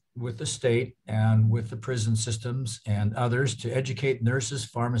program with the state and with the prison systems and others to educate nurses,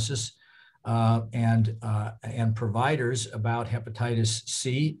 pharmacists, and providers about hepatitis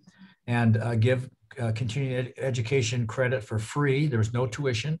C, and give continuing education credit for free. There's no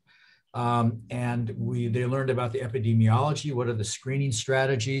tuition. And they learned about the epidemiology, what are the screening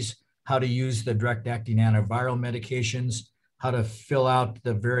strategies, how to use the direct-acting antiviral medications, how to fill out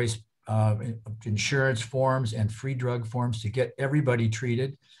the various insurance forms and free drug forms to get everybody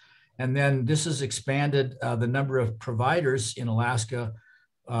treated. And then this has expanded the number of providers in Alaska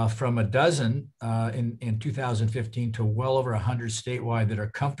from a dozen in 2015 to well over 100 statewide that are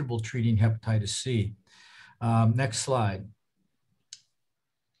comfortable treating hepatitis C. Next slide.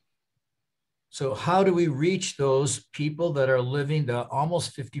 So how do we reach those people that are living, the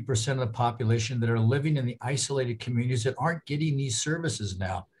almost 50% of the population that are living in the isolated communities that aren't getting these services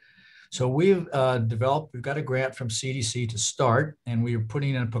now? So we've we've got a grant from CDC to start, and we are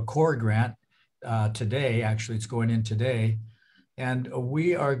putting in a PCOR grant today. Actually, it's going in today. And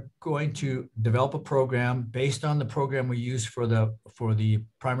we are going to develop a program based on the program we use for the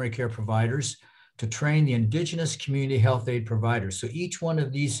primary care providers to train the Indigenous community health aid providers. So each one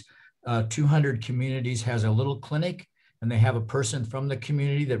of these 200 communities has a little clinic, and they have a person from the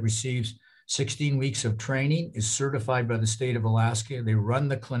community that receives 16 weeks of training, is certified by the state of Alaska. They run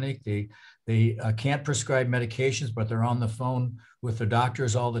the clinic. They can't prescribe medications, but they're on the phone with the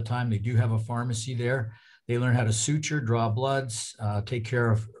doctors all the time. They do have a pharmacy there. They learn how to suture, draw bloods, take care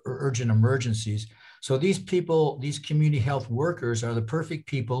of urgent emergencies. So these people, these community health workers, are the perfect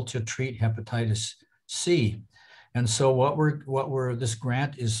people to treat hepatitis C. And so this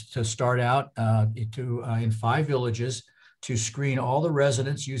grant is to start out in 5 villages to screen all the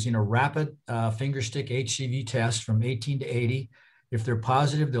residents using a rapid fingerstick HCV test from 18 to 80. If they're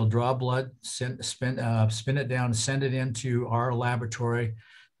positive, they'll draw blood, spin it down, send it into our laboratory.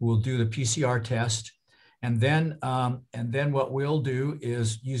 We'll do the PCR test. And then what we'll do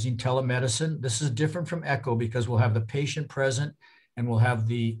is using telemedicine. This is different from ECHO because we'll have the patient present and we'll have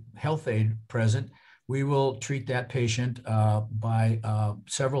the health aide present. We will treat that patient by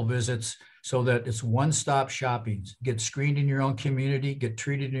several visits so that it's one-stop shopping. Get screened in your own community, get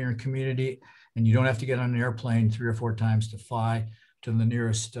treated in your community, and you don't have to get on an airplane 3 or 4 times to fly to the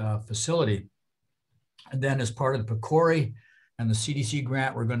nearest facility. And then as part of the PCORI and the CDC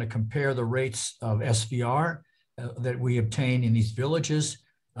grant, we're going to compare the rates of SVR that we obtain in these villages,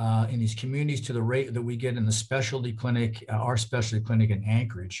 in these communities, to the rate that we get in the specialty clinic, our specialty clinic in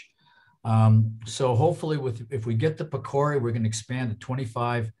Anchorage. So hopefully if we get the PCORI, we're going to expand to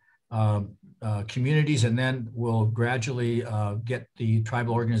 25 communities, and then we'll gradually get the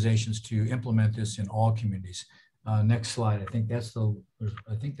tribal organizations to implement this in all communities. Next slide. I think that's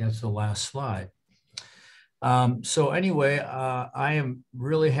the last slide. So anyway, I am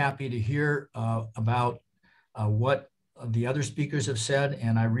really happy to hear about what the other speakers have said,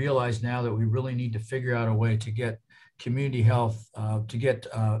 and I realize now that we really need to figure out a way to get community health, to get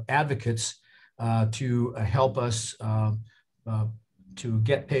advocates to help us to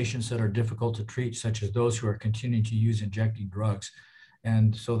get patients that are difficult to treat, such as those who are continuing to use injecting drugs.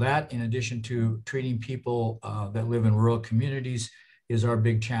 And so that, in addition to treating people that live in rural communities, is our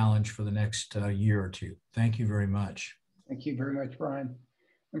big challenge for the next year or two. Thank you very much. Thank you very much, Brian.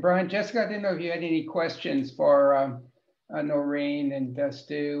 And Brian, Jessica, I didn't know if you had any questions for Noreen and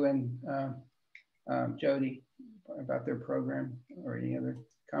Stu and Jody about their program, or any other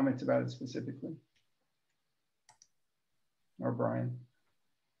comments about it specifically, or Brian.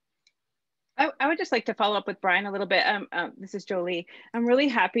 I would just like to follow up with Brian a little bit. This is Jolie. I'm really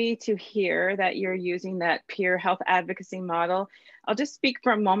happy to hear that you're using that peer health advocacy model. I'll just speak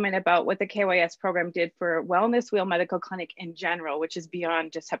for a moment about what the KYS program did for Wellness Wheel Medical Clinic in general, which is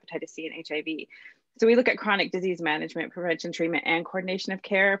beyond just hepatitis C and HIV. So we look at chronic disease management, prevention, treatment, and coordination of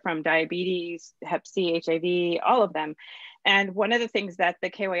care from diabetes, Hep C, HIV, all of them. And one of the things that the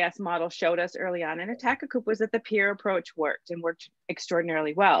KYS model showed us early on in Ahtahkakoop was that the peer approach worked and worked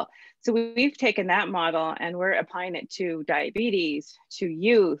extraordinarily well. So we've taken that model and we're applying it to diabetes, to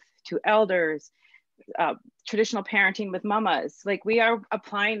youth, to elders, traditional parenting with mamas. Like, we are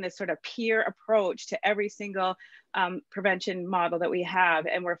applying this sort of peer approach to every single prevention model that we have,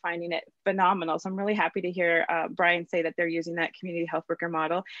 and we're finding it phenomenal. So I'm really happy to hear Brian say that they're using that community health worker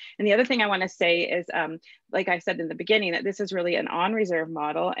model. And the other thing I want to say is, like I said in the beginning, that this is really an on reserve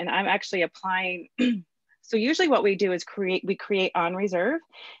model, and I'm actually applying. So usually what we do is we create on reserve,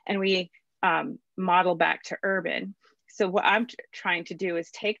 and we model back to urban. So what I'm trying to do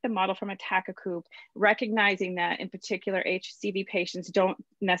is take the model from Ahtahkakoop, recognizing that in particular HCV patients don't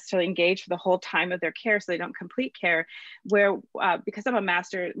necessarily engage for the whole time of their care, so they don't complete care, where because I'm a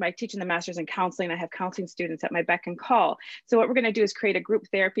master, I'm teaching the masters in counseling, I have counseling students at my beck and call. So what we're going to do is create a group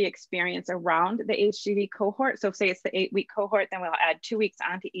therapy experience around the HCV cohort. So say it's the 8-week cohort, then we'll add 2 weeks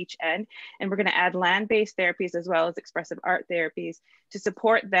onto each end, and we're going to add land-based therapies as well as expressive art therapies to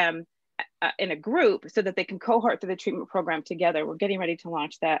support them in a group so that they can cohort through the treatment program together. We're getting ready to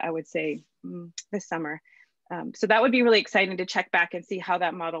launch that, I would say, this summer. So that would be really exciting to check back and see how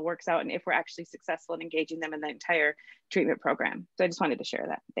that model works out and if we're actually successful in engaging them in the entire treatment program. So I just wanted to share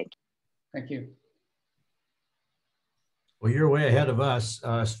that. Thank you. Thank you. Well, you're way ahead of us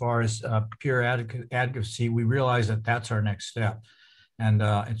as far as peer advocacy. We realize that that's our next step. And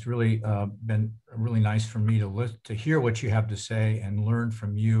it's really been really nice for me to hear what you have to say and learn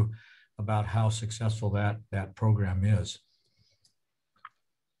from you about how successful that program is.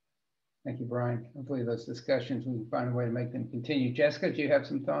 Thank you, Brian. Hopefully those discussions, we can find a way to make them continue. Jessica, do you have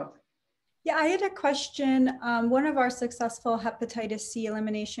some thoughts? Yeah, I had a question. One of our successful hepatitis C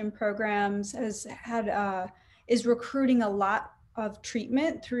elimination programs is recruiting a lot of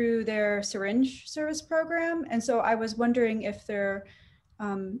treatment through their syringe service program. And so I was wondering if you're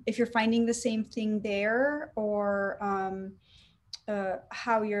finding the same thing there, or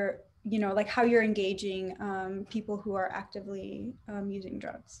how you're how you're engaging people who are actively using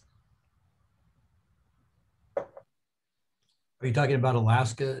drugs. Are you talking about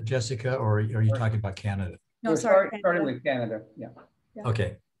Alaska, Jessica, or are you talking about Canada? No, sorry. Starting with Canada, yeah.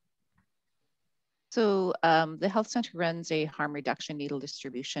 Okay. So the health center runs a harm reduction needle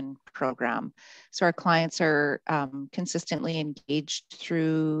distribution program. So our clients are consistently engaged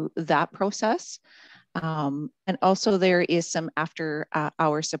through that process. And also there is some after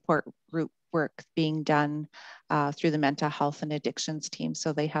hour support group work being done through the mental health and addictions team.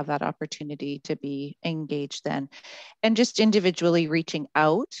 So they have that opportunity to be engaged then. And just individually reaching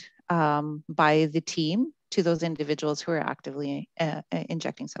out by the team to those individuals who are actively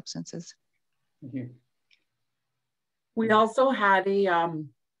injecting substances. Thank you. We also had we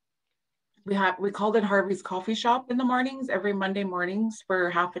called it Harvey's Coffee Shop in the mornings, every Monday mornings for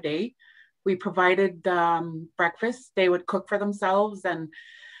half a day. We provided breakfast. They would cook for themselves, and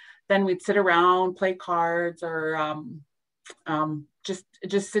then we'd sit around, play cards, or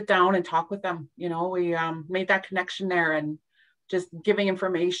just sit down and talk with them. You know, we made that connection there, and just giving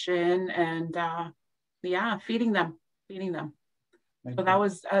information and yeah, feeding them. So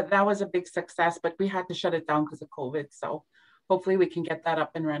that was a big success, but we had to shut it down because of COVID. So hopefully we can get that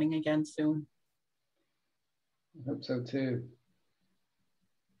up and running again soon. I hope so too.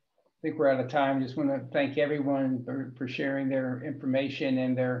 I think we're out of time. Just want to thank everyone for sharing their information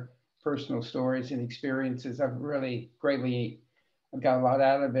and their personal stories and experiences. I've really I've got a lot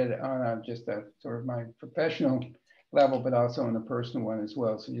out of it on just a sort of my professional level, but also on a personal one as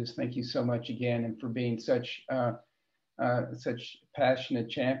well. So just thank you so much again, and for being such such passionate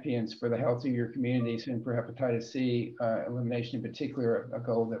champions for the health of your communities and for hepatitis C elimination in particular, a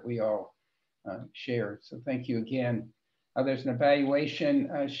goal that we all share. So thank you again. There's an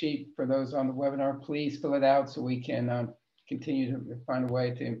evaluation sheet for those on the webinar. Please fill it out so we can continue to find a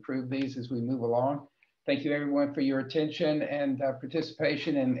way to improve these as we move along. Thank you everyone for your attention and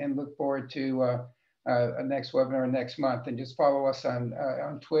participation, and look forward to a next webinar next month. And just follow us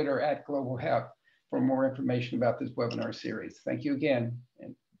on Twitter at Global Hep for more information about this webinar series. Thank you again,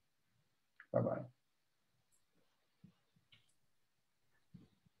 and bye-bye.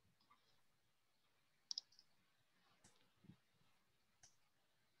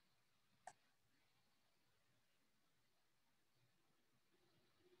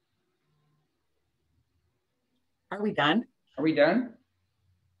 Are we done? Are we done?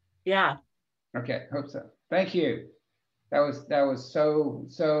 Yeah. Okay, hope so. Thank you. That was so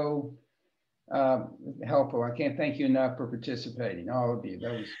helpful. I can't thank you enough for participating, all of you.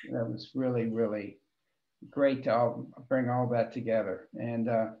 That was really, really great to bring all that together. And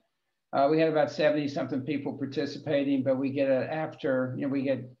we had about 70 something people participating, but we get it after,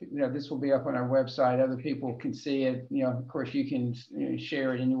 this will be up on our website. Other people can see it. Of course you can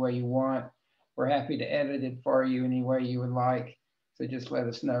share it any way you want. We're happy to edit it for you any way you would like. So just let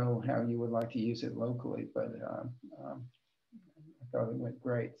us know how you would like to use it locally. But I thought it went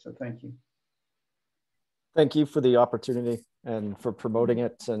great. So thank you. Thank you for the opportunity and for promoting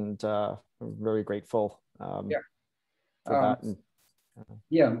it. And I'm very grateful for that. And,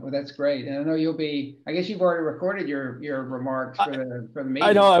 yeah, well, that's great. And I know you'll be, I guess you've already recorded your remarks for the meeting.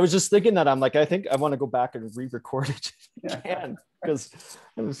 I know, I was just thinking that. I'm like, I think I want to go back and re-record it again, because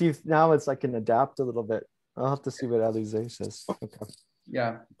now it's, I can adapt a little bit. I'll have to see what Alize says. Okay.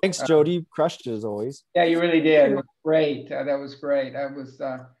 Yeah. Thanks, Jody. You crushed it as always. Yeah, you really did. It was great. That was great. I was,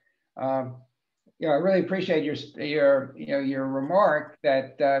 I really appreciate your remark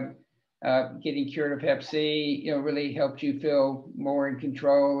that getting cured of Hep C, really helped you feel more in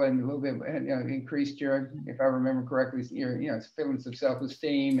control and a little bit, increased your, if I remember correctly, your, feelings of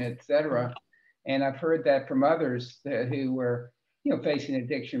self-esteem, et cetera. And I've heard that from others who were, facing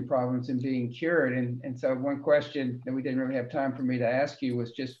addiction problems and being cured. And so one question that we didn't really have time for me to ask you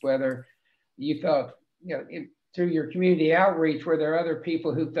was just whether you felt, through your community outreach, were there other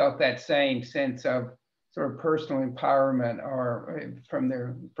people who felt that same sense of sort of personal empowerment or from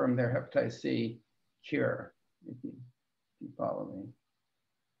their hepatitis C cure? If you follow me.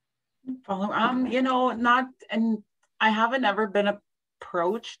 Not, and I haven't ever been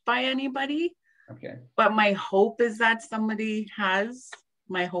approached by anybody. Okay. But my hope is that somebody has.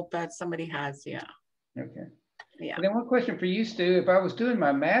 Yeah. Okay. Yeah. And then one question for you, Stu. If I was doing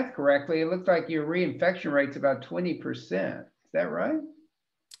my math correctly, it looked like your reinfection rate's about 20%. Is that right?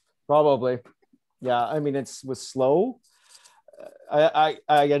 Probably. Yeah. I mean, was slow. I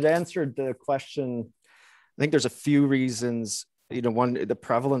had answered the question. I think there's a few reasons. One, the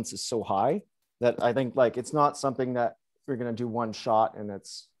prevalence is so high that I think it's not something that you're going to do one shot and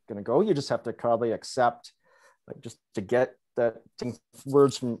it's going to go. You just have to probably accept, just to get that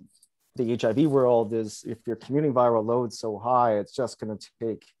words from the HIV world is, if your community viral load's so high, it's just going to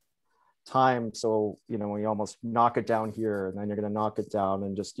take time. So, you almost knock it down here and then you're going to knock it down,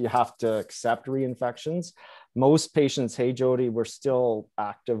 and you have to accept reinfections. Most patients, hey, Jody, we're still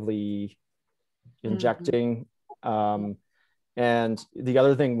actively injecting. And the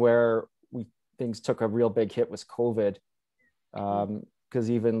other thing where things took a real big hit was COVID. Because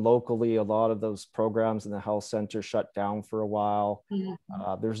even locally, a lot of those programs in the health center shut down for a while.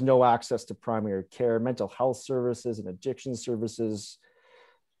 There's no access to primary care. Mental health services and addiction services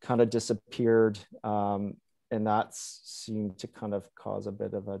kind of disappeared. And that seemed to kind of cause a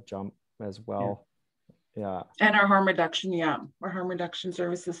bit of a jump as well. Yeah. And our harm reduction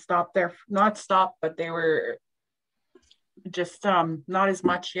services stopped there. Not stopped, but they were just not as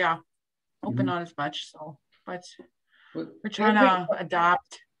much. Yeah. Open not as much. So, but we're trying to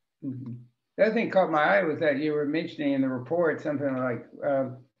adapt. The other thing caught my eye was that you were mentioning in the report something like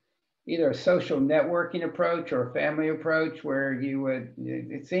either a social networking approach or a family approach, where you would,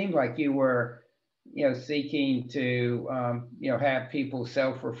 it seemed like you were, seeking to, have people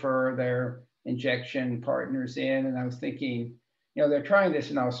self-refer their injection partners in. And I was thinking, they're trying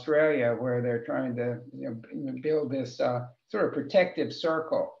this in Australia, where they're trying to build this sort of protective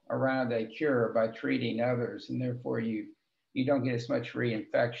circle around a cure by treating others, and therefore you don't get as much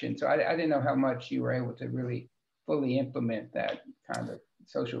reinfection. So I didn't know how much you were able to really fully implement that kind of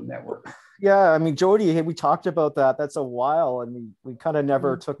social network. Yeah, I mean, Jody, we talked about that. That's a while, and we kind of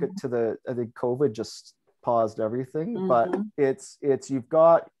never took it to I think COVID just paused everything. But it's you've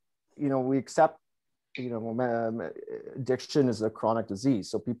got, we accept addiction is a chronic disease,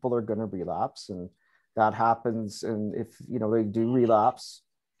 so people are going to relapse, and that happens. And if they do relapse,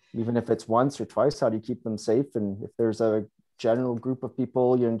 even if it's once or twice, how do you keep them safe? And if there's a general group of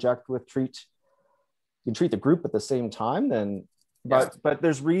people you inject with, you can treat the group at the same time, then but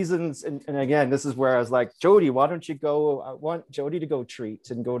there's reasons, and again, this is where I was like, Jody, why don't you go? I want Jody to go treat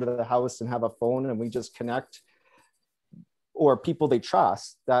and go to the house and have a phone, and we just connect, or people they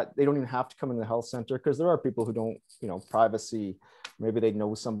trust, that they don't even have to come in the health center, because there are people who don't, privacy. Maybe they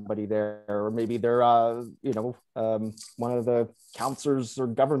know somebody there, or maybe they're one of the counselors or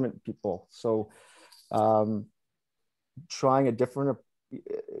government people. So trying a different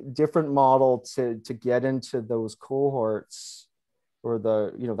model to get into those cohorts, or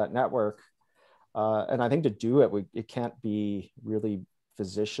that network. And I think to do it, it can't be really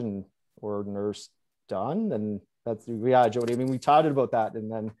physician or nurse done. And that's, Jody, I mean, we talked about that.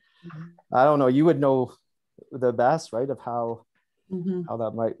 And then, I don't know, you would know the best, right, of how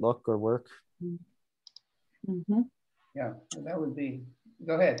that might look or work. Yeah, that would be,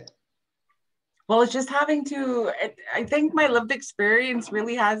 go ahead. Well, it's just having to, I think my lived experience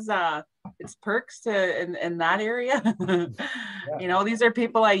really has its perks in that area. These are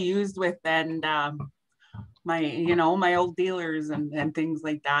people I used with, and my old dealers and things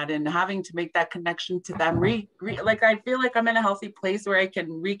like that, and having to make that connection to them. Like, I feel like I'm in a healthy place where I can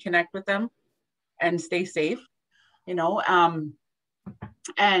reconnect with them and stay safe,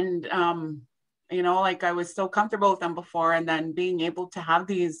 like I was so comfortable with them before, and then being able to have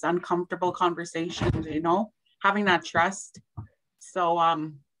these uncomfortable conversations, having that trust. So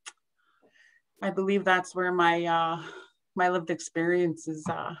I believe that's where my my lived experience is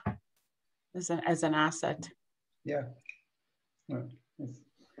as an asset. Yeah. Well,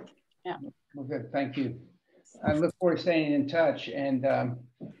 yeah. Well, good. Thank you. I look forward to staying in touch and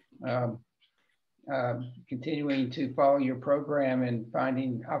continuing to follow your program and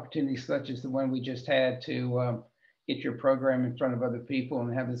finding opportunities such as the one we just had to get your program in front of other people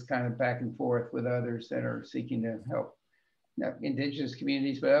and have this kind of back and forth with others that are seeking to help Indigenous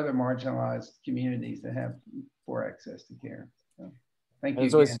communities, but other marginalized communities that have poor access to care. So, thank you.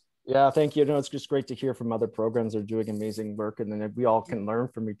 Always, yeah, thank you. It's just great to hear from other programs that are doing amazing work, and then we all can learn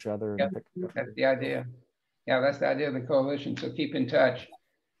from each other. Yeah, that's the idea. Yeah, that's the idea of the coalition. So keep in touch.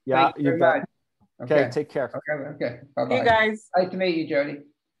 Yeah, thank you very much. Okay, take care. Okay. Bye-bye. You guys. Nice to meet you, Jody.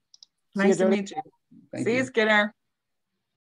 Nice to meet you. See you, Skinner.